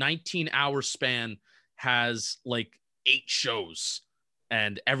in a 19-hour span has like 8 shows,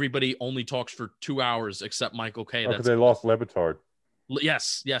 and everybody only talks for 2 hours except Michael K. Because they lost Le Batard.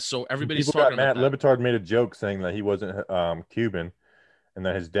 Yes. So everybody's People talking got about mad. that. Le Batard made a joke saying that he wasn't Cuban, and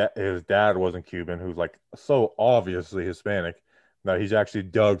that his dad wasn't Cuban, who's like so obviously Hispanic. That he's actually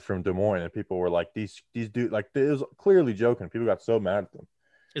Doug from Des Moines, and people were like, "These dudes, like, it was clearly joking." People got so mad at them.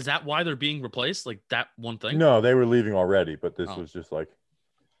 Is that why they're being replaced? Like that one thing? No, they were leaving already, but this was just like,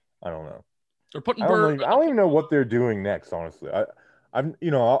 I don't know. They're putting. I don't even know what they're doing next. Honestly,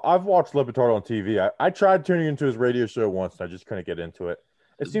 I've watched Le Batard on TV. I tried tuning into his radio show once, and I just couldn't get into it.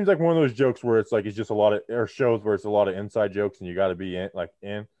 It seems like one of those jokes where it's like it's just a lot of shows where it's a lot of inside jokes, and you got to be in.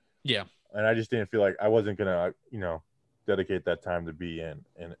 Yeah. And I just didn't feel like I wasn't gonna dedicate that time to be in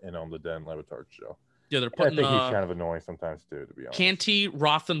on the Dan Le Batard show. Yeah, they're putting. I think he's kind of annoying sometimes too, to be honest. Canty,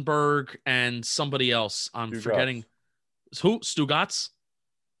 Rothenberg, and somebody else. I'm forgetting. Who? Stugatz?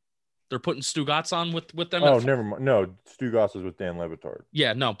 They're putting Stugatz on with them. Oh, never mind. No, Stugatz is with Dan Le Batard.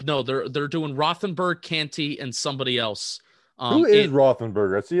 Yeah, no. They're doing Rothenberg, Canty, and somebody else. Who is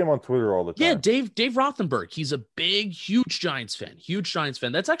Rothenberg? I see him on Twitter all the time. Yeah, Dave Rothenberg. He's a big, huge Giants fan.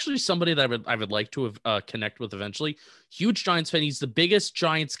 That's actually somebody that I would like to have connect with eventually. Huge Giants fan. He's the biggest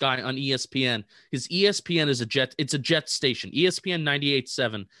Giants guy on ESPN. His ESPN is it's a Jet station. ESPN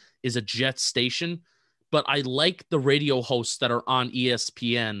 98.7 is a Jet station, but I like the radio hosts that are on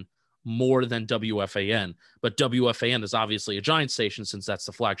ESPN more than WFAN. But WFAN is obviously a Giants station since that's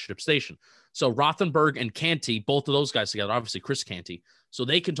the flagship station. So Rothenberg and Canty, both of those guys together, obviously Chris Canty, so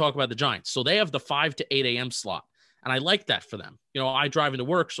they can talk about the Giants. So they have the 5 to 8 a.m. slot, and I like that for them. I drive into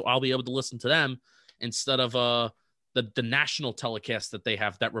work, so I'll be able to listen to them instead of the national telecast that they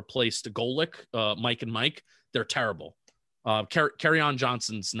have that replaced Golick, Mike and Mike. They're terrible. Kerryon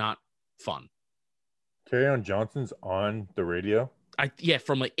Johnson's not fun. Kerryon Johnson's on the radio?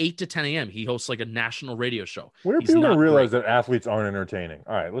 From like 8 to 10 a.m. He hosts like a national radio show. Where are people going to realize that athletes aren't entertaining?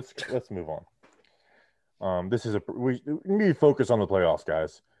 All right, let's move on. We need to focus on the playoffs,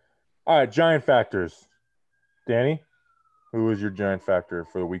 guys. All right, Giant factors. Danny, who is your Giant factor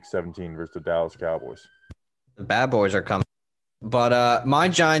for the Week 17 versus the Dallas Cowboys? The bad boys are coming. But my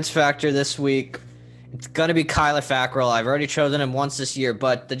Giants factor this week, it's gonna be Kyler Fackrell. I've already chosen him once this year,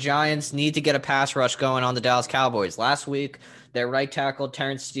 but the Giants need to get a pass rush going on the Dallas Cowboys. Last week, their right tackle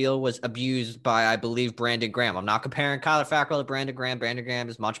Terrence Steele was abused by, I believe, Brandon Graham. I'm not comparing Kyler Fackrell to Brandon Graham. Brandon Graham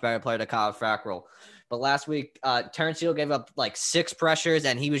is much better player than Kyler Fackrell. But last week, Terrence Steele gave up like 6 pressures,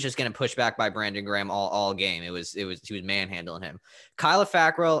 and he was just getting pushed back by Brandon Graham all game. He was manhandling him. Kyler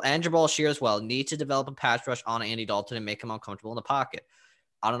Fackrell and Jabal Shear as well need to develop a pass rush on Andy Dalton and make him uncomfortable in the pocket.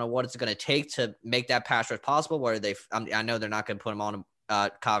 I don't know what it's going to take to make that pass rush possible. Whether I know they're not going to put him on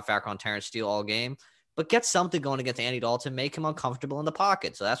Kyler Fackrell on Terrence Steele all game, but get something going against Andy Dalton, make him uncomfortable in the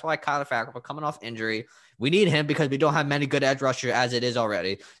pocket. So that's why Kyler Fackrell, coming off injury, we need him because we don't have many good edge rushers as it is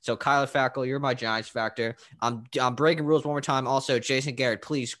already. So Kyler Fackrell, you're my Giants factor. I'm breaking rules one more time. Also, Jason Garrett,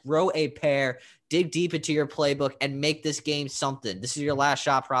 please grow a pair, dig deep into your playbook, and make this game something. This is your last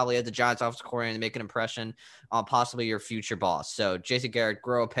shot probably at the Giants offensive coordinator to make an impression on possibly your future boss. So Jason Garrett,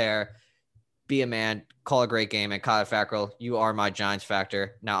 grow a pair, be a man, call a great game. And Kyler Fackrell, you are my Giants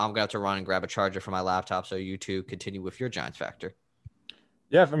factor. Now I'm going to have to run and grab a charger for my laptop so you two continue with your Giants factor.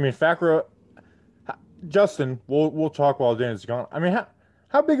 Yeah, I mean, Fackrell, Justin, we'll talk while Dan's gone. I mean,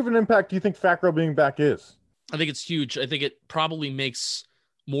 how big of an impact do you think Fackrell being back is? I think it's huge. I think it probably makes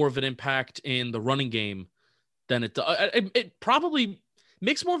more of an impact in the running game than it does. It probably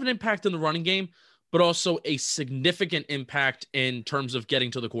makes more of an impact in the running game, but also a significant impact in terms of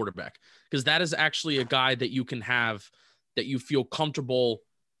getting to the quarterback, because that is actually a guy that you can have that you feel comfortable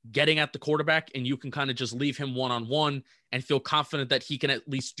getting at the quarterback, and you can kind of just leave him one-on-one and feel confident that he can at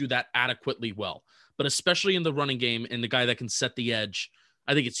least do that adequately well. But especially in the running game and the guy that can set the edge,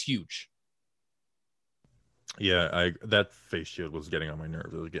 I think it's huge. Yeah, that face shield was getting on my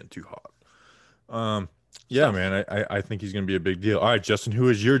nerves. It was getting too hot. Yeah, man, I think he's going to be a big deal. All right, Justin, who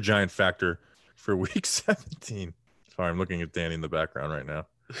is your Giant factor for Week 17? Sorry, I'm looking at Danny in the background right now.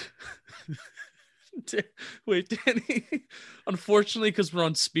 Wait, Danny. Unfortunately, because we're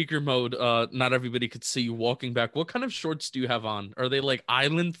on speaker mode, not everybody could see you walking back. What kind of shorts do you have on? Are they like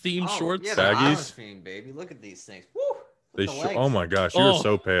island themed shorts? Yeah, they're Baggies? island themed, baby. Look at these things. Woo! Oh my gosh, you're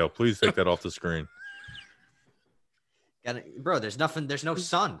so pale. Please take that off the screen. Bro, there's no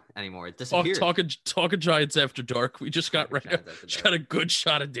sun anymore. It disappeared. Talking Giants after dark. We just got a good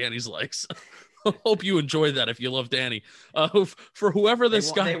shot of Danny's legs. Hope you enjoy that if you love Danny. For whoever they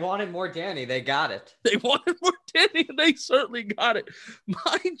wanted more Danny, they got it. They wanted more Danny, and they certainly got it.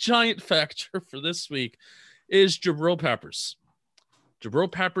 My Giant factor for this week is Jabril Peppers.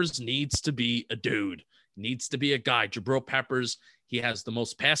 Jabril Peppers needs to be a dude, needs to be a guy. Jabril Peppers, he has the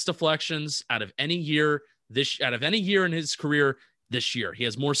most pass deflections out of any year in his career this year. He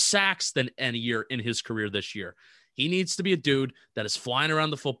has more sacks than any year in his career this year. He needs to be a dude that is flying around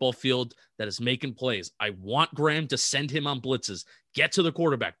the football field, that is making plays. I want Graham to send him on blitzes, get to the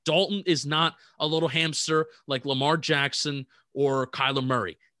quarterback. Dalton is not a little hamster like Lamar Jackson or Kyler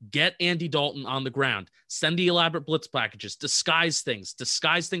Murray. Get Andy Dalton on the ground. Send the elaborate blitz packages. Disguise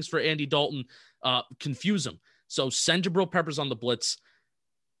things for Andy Dalton. Confuse him. So send Jabril Peppers on the blitz.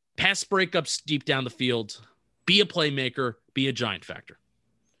 Pass breakups deep down the field. Be a playmaker. Be a Giant factor.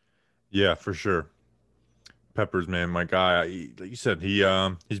 Yeah, for sure. Peppers, man, my guy. Like you said,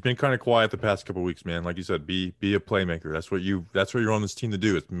 he's been kind of quiet the past couple of weeks, man. Like you said, be a playmaker. That's what you're on this team to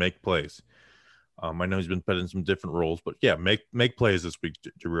do. Is make plays. I know he's been put in some different roles, but yeah, make plays this week.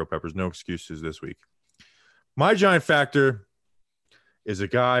 Jabril Peppers, no excuses this week. My Giant factor is a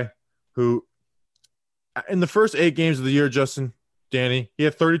guy who, in the first 8 games of the year, Justin, Danny, he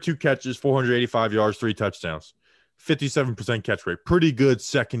had 32 catches, 485 yards, 3 touchdowns. 57% catch rate. Pretty good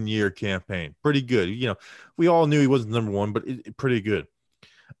second-year campaign. Pretty good. You know, we all knew he wasn't number one, but pretty good.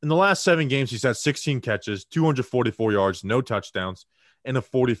 In the last 7 games, he's had 16 catches, 244 yards, no touchdowns, and a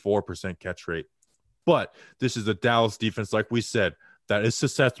 44% catch rate. But this is a Dallas defense, like we said, that is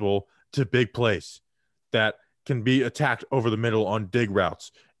susceptible to big plays, that can be attacked over the middle on dig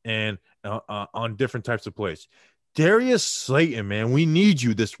routes and on different types of plays. Darius Slayton, man, we need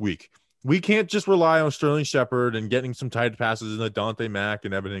you this week. We can't just rely on Sterling Shepard and getting some tight passes in the Dante Mack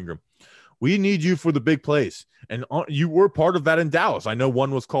and Evan Ingram. We need you for the big plays. And you were part of that in Dallas. I know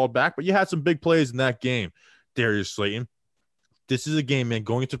one was called back, but you had some big plays in that game, Darius Slayton. This is a game, man,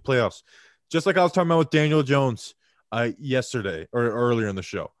 going into playoffs. Just like I was talking about with Daniel Jones yesterday or earlier in the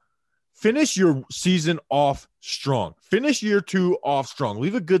show. Finish your season off strong. Finish year 2 off strong.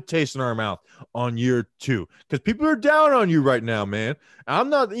 Leave a good taste in our mouth on year 2 because people are down on you right now, man. I'm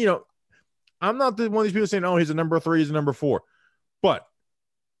not, I'm not one of these people saying, oh, he's a number 3, he's a number 4. But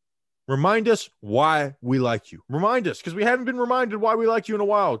remind us why we like you. Remind us, because we haven't been reminded why we like you in a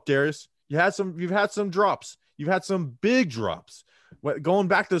while, Darius. You've had some drops. You've had some big drops. Going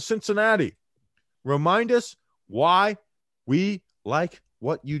back to Cincinnati. Remind us why we like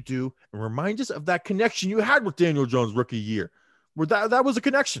what you do, and remind us of that connection you had with Daniel Jones rookie year. Where that was a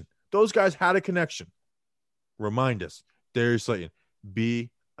connection. Those guys had a connection. Remind us, Darius Slayton, be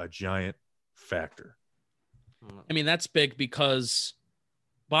a giant factor. I mean, that's big because,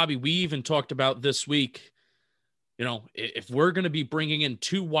 Bobby, we even talked about this week, if we're going to be bringing in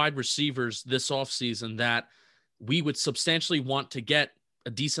 2 wide receivers this offseason that we would substantially want to get a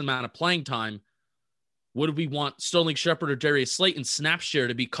decent amount of playing time, would we want Sterling Shepard or Darius Slayton's snap share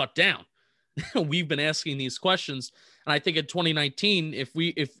to be cut down? We've been asking these questions. And I think in 2019, if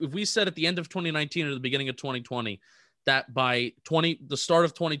we said at the end of 2019 or the beginning of 2020 that by the start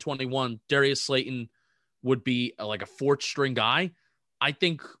of 2021, Darius Slayton would be like a 4th string guy, I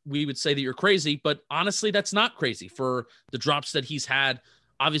think we would say that you're crazy. But honestly, that's not crazy for the drops that he's had.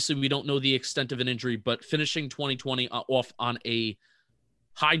 Obviously, we don't know the extent of an injury, but finishing 2020 off on a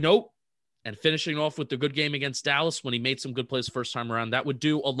high note and finishing off with the good game against Dallas when he made some good plays first time around, that would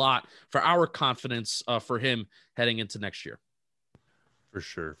do a lot for our confidence for him heading into next year. For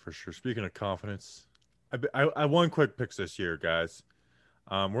sure. Speaking of confidence, I won quick picks this year, guys.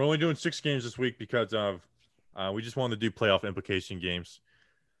 We're only doing 6 games this week because of we just wanted to do playoff implication games.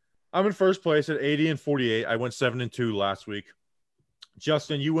 I'm in first place at 80-48. I went 7-2 last week.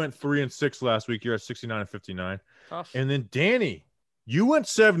 Justin, you went 3-6 last week. You're at 69-59. Tough. And then Danny, you went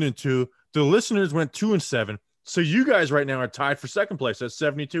 7-2. The listeners went 2-7. So you guys right now are tied for second place at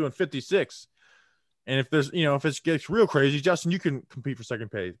 72-56. And if it gets real crazy, Justin, you can compete for second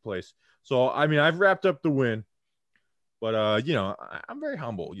place. So I mean, I've wrapped up the win, but I'm very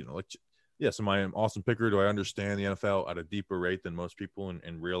humble. Yes, am I an awesome picker? Do I understand the NFL at a deeper rate than most people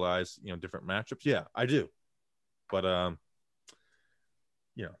and realize different matchups? Yeah, I do. But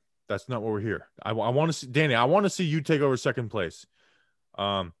that's not what we're here. I want to see Danny. I want to see you take over second place.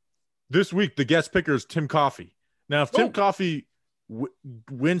 This week, the guest picker is Tim Coffey. Now, if Tim Coffey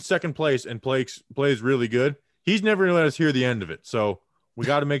wins second place and plays really good, he's never going to let us hear the end of it. So we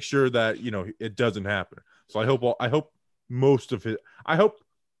got to make sure that it doesn't happen. So I hope most of it.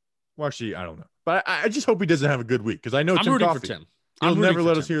 Well, actually, I don't know, but I just hope he doesn't have a good week because I know Tim Coffey. He'll never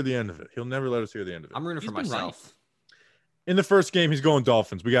let us hear the end of it. I'm rooting for myself. In the first game, he's going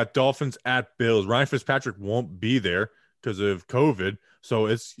Dolphins. We got Dolphins at Bills. Ryan Fitzpatrick won't be there because of COVID. So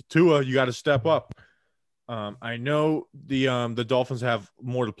it's Tua, you got to step up. I know the Dolphins have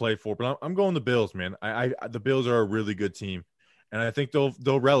more to play for, but I'm going the Bills, man. The Bills are a really good team, and I think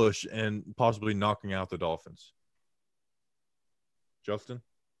they'll relish in possibly knocking out the Dolphins. Justin?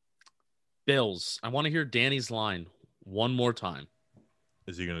 Bills. I want to hear Danny's line one more time.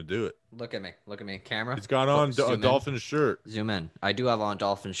 Is he going to do it? Look at me. Camera. He's got on a Dolphins shirt. Zoom in. I do have on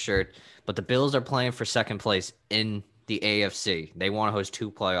Dolphins shirt, but the Bills are playing for second place in the AFC. They want to host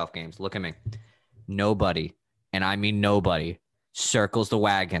 2 playoff games. Look at me. Nobody, and I mean nobody, circles the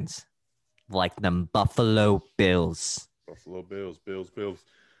wagons like them Buffalo Bills. Buffalo Bills.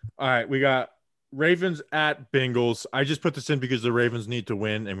 All right, we got Ravens at Bengals. I just put this in because the Ravens need to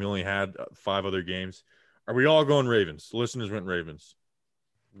win, and we only had 5 other games. Are we all going Ravens? The listeners went Ravens.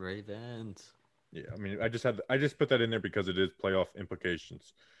 Yeah, I mean, I just put that in there because it is playoff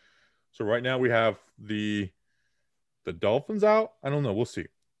implications. So right now we have the Dolphins out. I don't know. We'll see.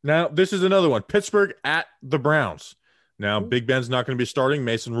 Now, this is another one. Pittsburgh at the Browns. Now, Big Ben's not going to be starting.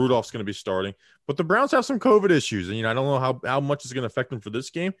 Mason Rudolph's going to be starting. But the Browns have some COVID issues. And, I don't know how much it's going to affect them for this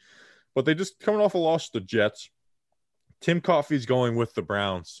game. But they just coming off a loss to the Jets. Tim Coffey's going with the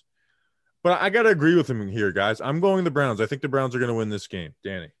Browns. But I got to agree with him here, guys. I'm going the Browns. I think the Browns are going to win this game.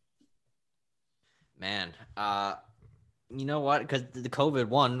 Danny. Man, you know what? Because the COVID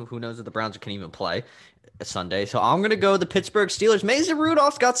one, who knows if the Browns can even play Sunday. So I'm going to go the Pittsburgh Steelers. Mason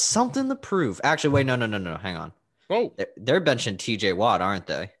Rudolph's got something to prove. Actually, wait, no. Hang on. Oh, they're benching TJ Watt, aren't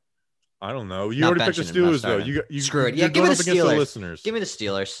they? I don't know. You Not already picked the Steelers, though. You Screw it. Yeah, give me the Steelers. Listeners. Give me the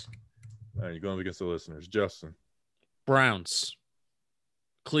Steelers. All right, you're going up against the listeners. Justin. Browns.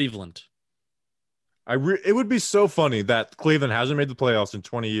 Cleveland. It would be so funny that Cleveland hasn't made the playoffs in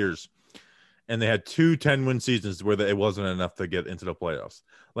 20 years. And they had 2 10-win seasons where it wasn't enough to get into the playoffs.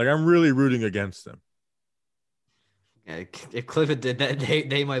 Like, I'm really rooting against them. Yeah, if Cleveland did that,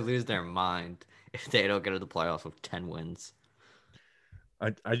 they might lose their mind if they don't get to the playoffs with 10 wins.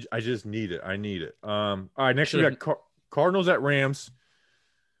 I just need it. I need it. All right, next we got Cardinals at Rams.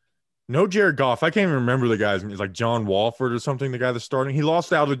 No Jared Goff. I can't even remember the guy's name. It's like John Walford or something, the guy that's starting. He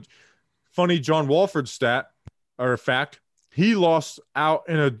lost out funny John Walford stat or fact, he lost out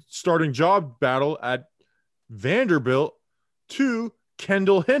in a starting job battle at Vanderbilt to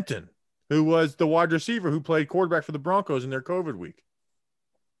Kendall Hinton, who was the wide receiver who played quarterback for the Broncos in their COVID week.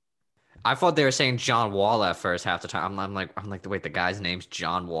 I thought they were saying John Wall at first half the time. I'm like, wait, the guy's name's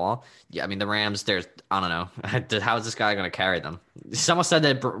John Wall. Yeah, I mean the Rams. I don't know. How is this guy going to carry them? Someone said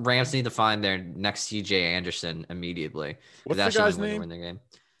that Rams need to find their next C.J. Anderson immediately. What's That's the guy's only way to name? win the game.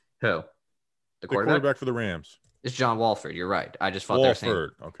 Who? The quarterback for the Rams. It's John Walford. You're right. I just thought they were saying.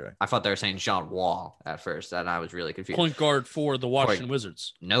 Walford. Okay. I thought they were saying John Wall at first, and I was really confused. Point guard for the Washington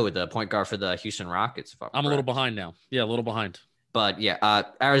Wizards. No, the point guard for the Houston Rockets. I'm a little behind now. Yeah, a little behind. But yeah,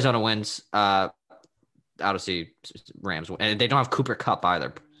 Arizona wins. Obviously, Rams win. And they don't have Cooper Kupp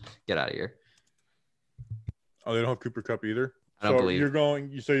either. Get out of here. Oh, they don't have Cooper Kupp either? I don't believe. You're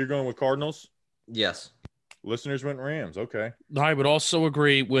going with Cardinals? Yes. Listeners went Rams. Okay. I would also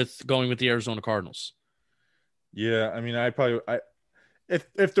agree with going with the Arizona Cardinals. Yeah, I mean,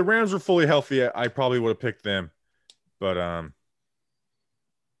 if the Rams were fully healthy, I probably would have picked them. But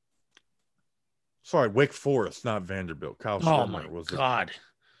sorry, Wake Forest, not Vanderbilt. Kyle Oh Shermer my was God.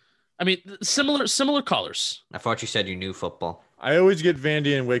 I mean, similar colors. I thought you said you knew football. I always get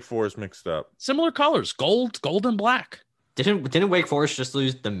Vandy and Wake Forest mixed up. Similar colors, gold and black. Didn't Wake Forest just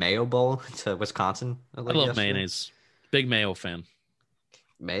lose the Mayo Bowl to Wisconsin? I love mayonnaise. Big Mayo fan.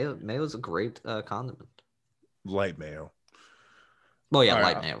 Mayo's a great condiment. Light mayo. Well, yeah, All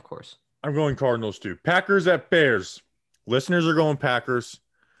light right. mayo, of course. I'm going Cardinals too. Packers at Bears. Listeners are going Packers.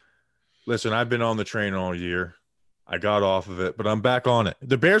 Listen, I've been on the train all year. I got off of it, but I'm back on it.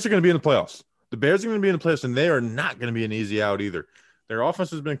 The Bears are going to be in the playoffs. The Bears are going to be in the playoffs, and they are not going to be an easy out either. Their offense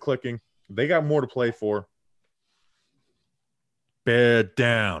has been clicking. They got more to play for. Bear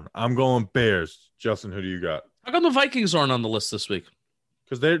down. I'm going Bears. Justin, who do you got? How come the Vikings aren't on the list this week?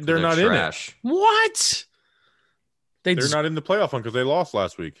 Because they're not trash. in it. What? They're not in the playoff one because they lost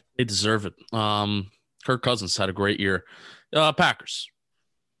last week. They deserve it. Kirk Cousins had a great year. Packers.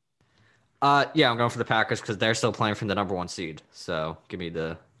 Yeah, I'm going for the Packers because they're still playing for the number 1 seed. So give me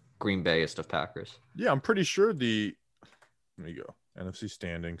the Green Bayest of Packers. Yeah, I'm pretty sure let me go. NFC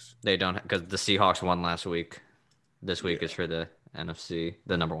standings. They don't because the Seahawks won last week. This week is for the NFC,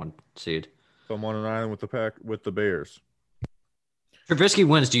 the number 1 seed. So I'm on an island with the Bears. Trubisky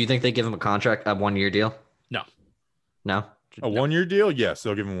wins. Do you think they give him a contract, a 1-year deal? No. A 1-year deal? Yes,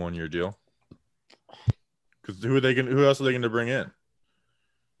 they'll give him a 1-year deal. Because who else are they going to bring in?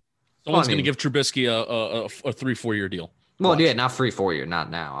 Someone's going to give Trubisky a 3-4 year deal. Well, yeah, not 3-4 year, not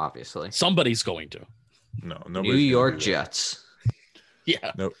now, obviously. Somebody's going to. No, New York Jets.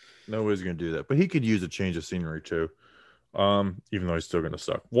 Yeah. No, nobody's going to do that. But he could use a change of scenery too. Even though he's still going to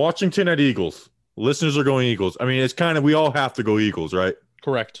suck. Washington at Eagles. Listeners are going Eagles. I mean, it's kind of we all have to go Eagles, right?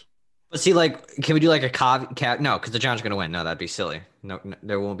 Correct. But see, can we do a caveat? No, because the Giants are going to win. No, that'd be silly. No,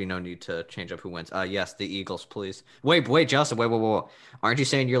 there won't be no need to change up who wins. Yes, the Eagles, please. Wait, Justin, wait. Aren't you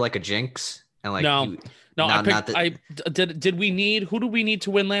saying you're like a jinx? And no. Did we need? Who do we need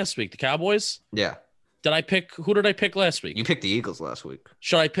to win last week? The Cowboys? Yeah. Who did I pick last week? You picked the Eagles last week.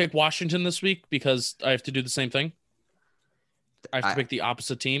 Should I pick Washington this week because I have to do the same thing? I have to pick the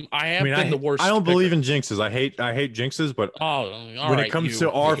opposite team. I been the worst. I don't believe in jinxes. I hate jinxes, but when it comes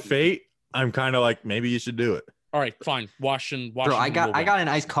to our fate, I'm kind of like maybe you should do it. All right, fine. Washington. Bro, I got an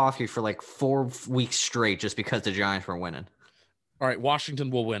iced coffee for 4 weeks straight just because the Giants were winning. All right,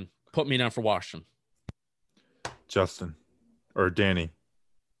 Washington will win. Put me down for Washington. Justin or Danny,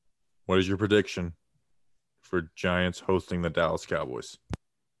 what is your prediction for Giants hosting the Dallas Cowboys?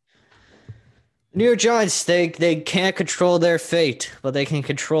 New York Giants, they can't control their fate, but they can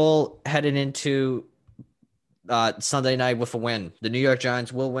control heading into Sunday night with a win. The New York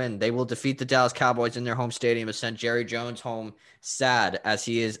Giants will win. They will defeat the Dallas Cowboys in their home stadium and send Jerry Jones home sad as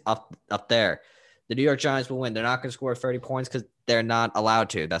he is up there. The New York Giants will win. They're not going to score 30 points because they're not allowed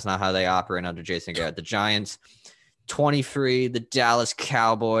to. That's not how they operate under Jason Garrett. The Giants, 23. The Dallas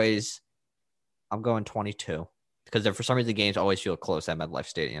Cowboys, I'm going 22 because for some reason the games always feel close at MetLife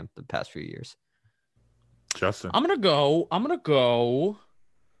Stadium the past few years. Justin. I'm gonna go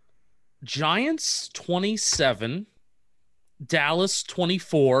Giants 27, Dallas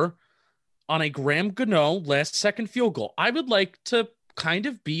 24 on a Graham Gano last second field goal. I would like to kind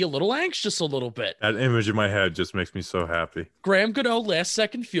of be a little anxious a little bit. That image in my head just makes me so happy. Graham Gano last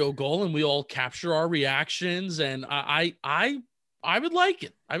second field goal, and we all capture our reactions, and I would like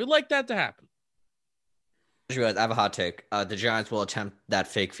it. I would like that to happen. I have a hot take. The Giants will attempt that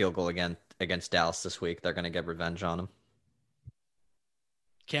fake field goal again against Dallas this week. They're going to get revenge on them.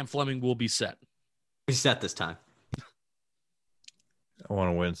 Cam Fleming will be set. He's set this time. I want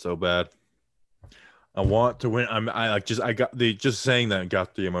to win so bad. I want to win. Just saying that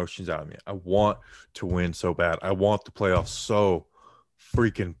got the emotions out of me. I want to win so bad. I want the playoffs so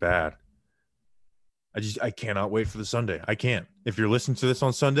freaking bad. I cannot wait for the Sunday. I can't. If you're listening to this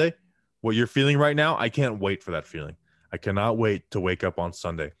on Sunday, what you're feeling right now, I can't wait for that feeling. I cannot wait to wake up on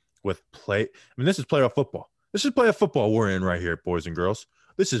Sunday with play. I mean, this is playoff football. This is playoff football we're in right here, boys and girls.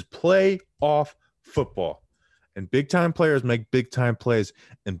 This is playoff football. And big-time players make big-time plays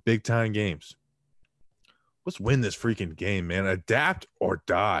in big-time games. Let's win this freaking game, man. Adapt or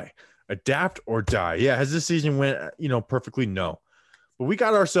die. Adapt or die. Yeah, has this season went, perfectly? No. But we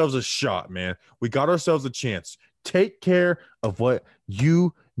got ourselves a shot, man. We got ourselves a chance. Take care of what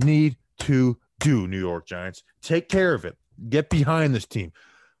you need to do, New York Giants. Take care of it. Get behind this team.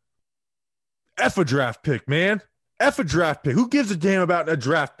 F a draft pick, man. F a draft pick. Who gives a damn about a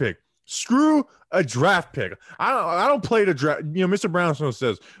draft pick? Screw a draft pick. I don't play to draft. Mr. Brownstone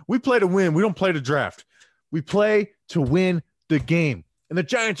says, we play to win. We don't play to draft. We play to win the game. And the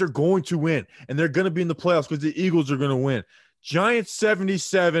Giants are going to win. And they're going to be in the playoffs because the Eagles are going to win. Giants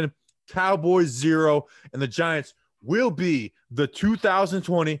 77, Cowboys 0, and the Giants will be the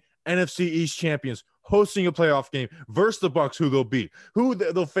 2020 NFC East champions, hosting a playoff game versus the Bucs, who they'll beat, who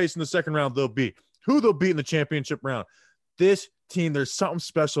they'll face in the second round, they'll beat, who they'll beat in the championship round. This team, there's something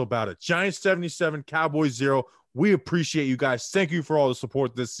special about it. Giants 77, Cowboys 0. We appreciate you guys. Thank you for all the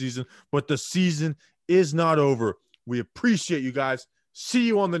support this season, but the season is not over. We appreciate you guys. See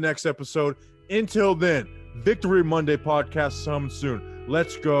you on the next episode. Until then, Victory Monday podcast coming soon.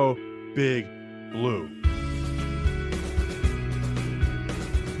 Let's go Big Blue.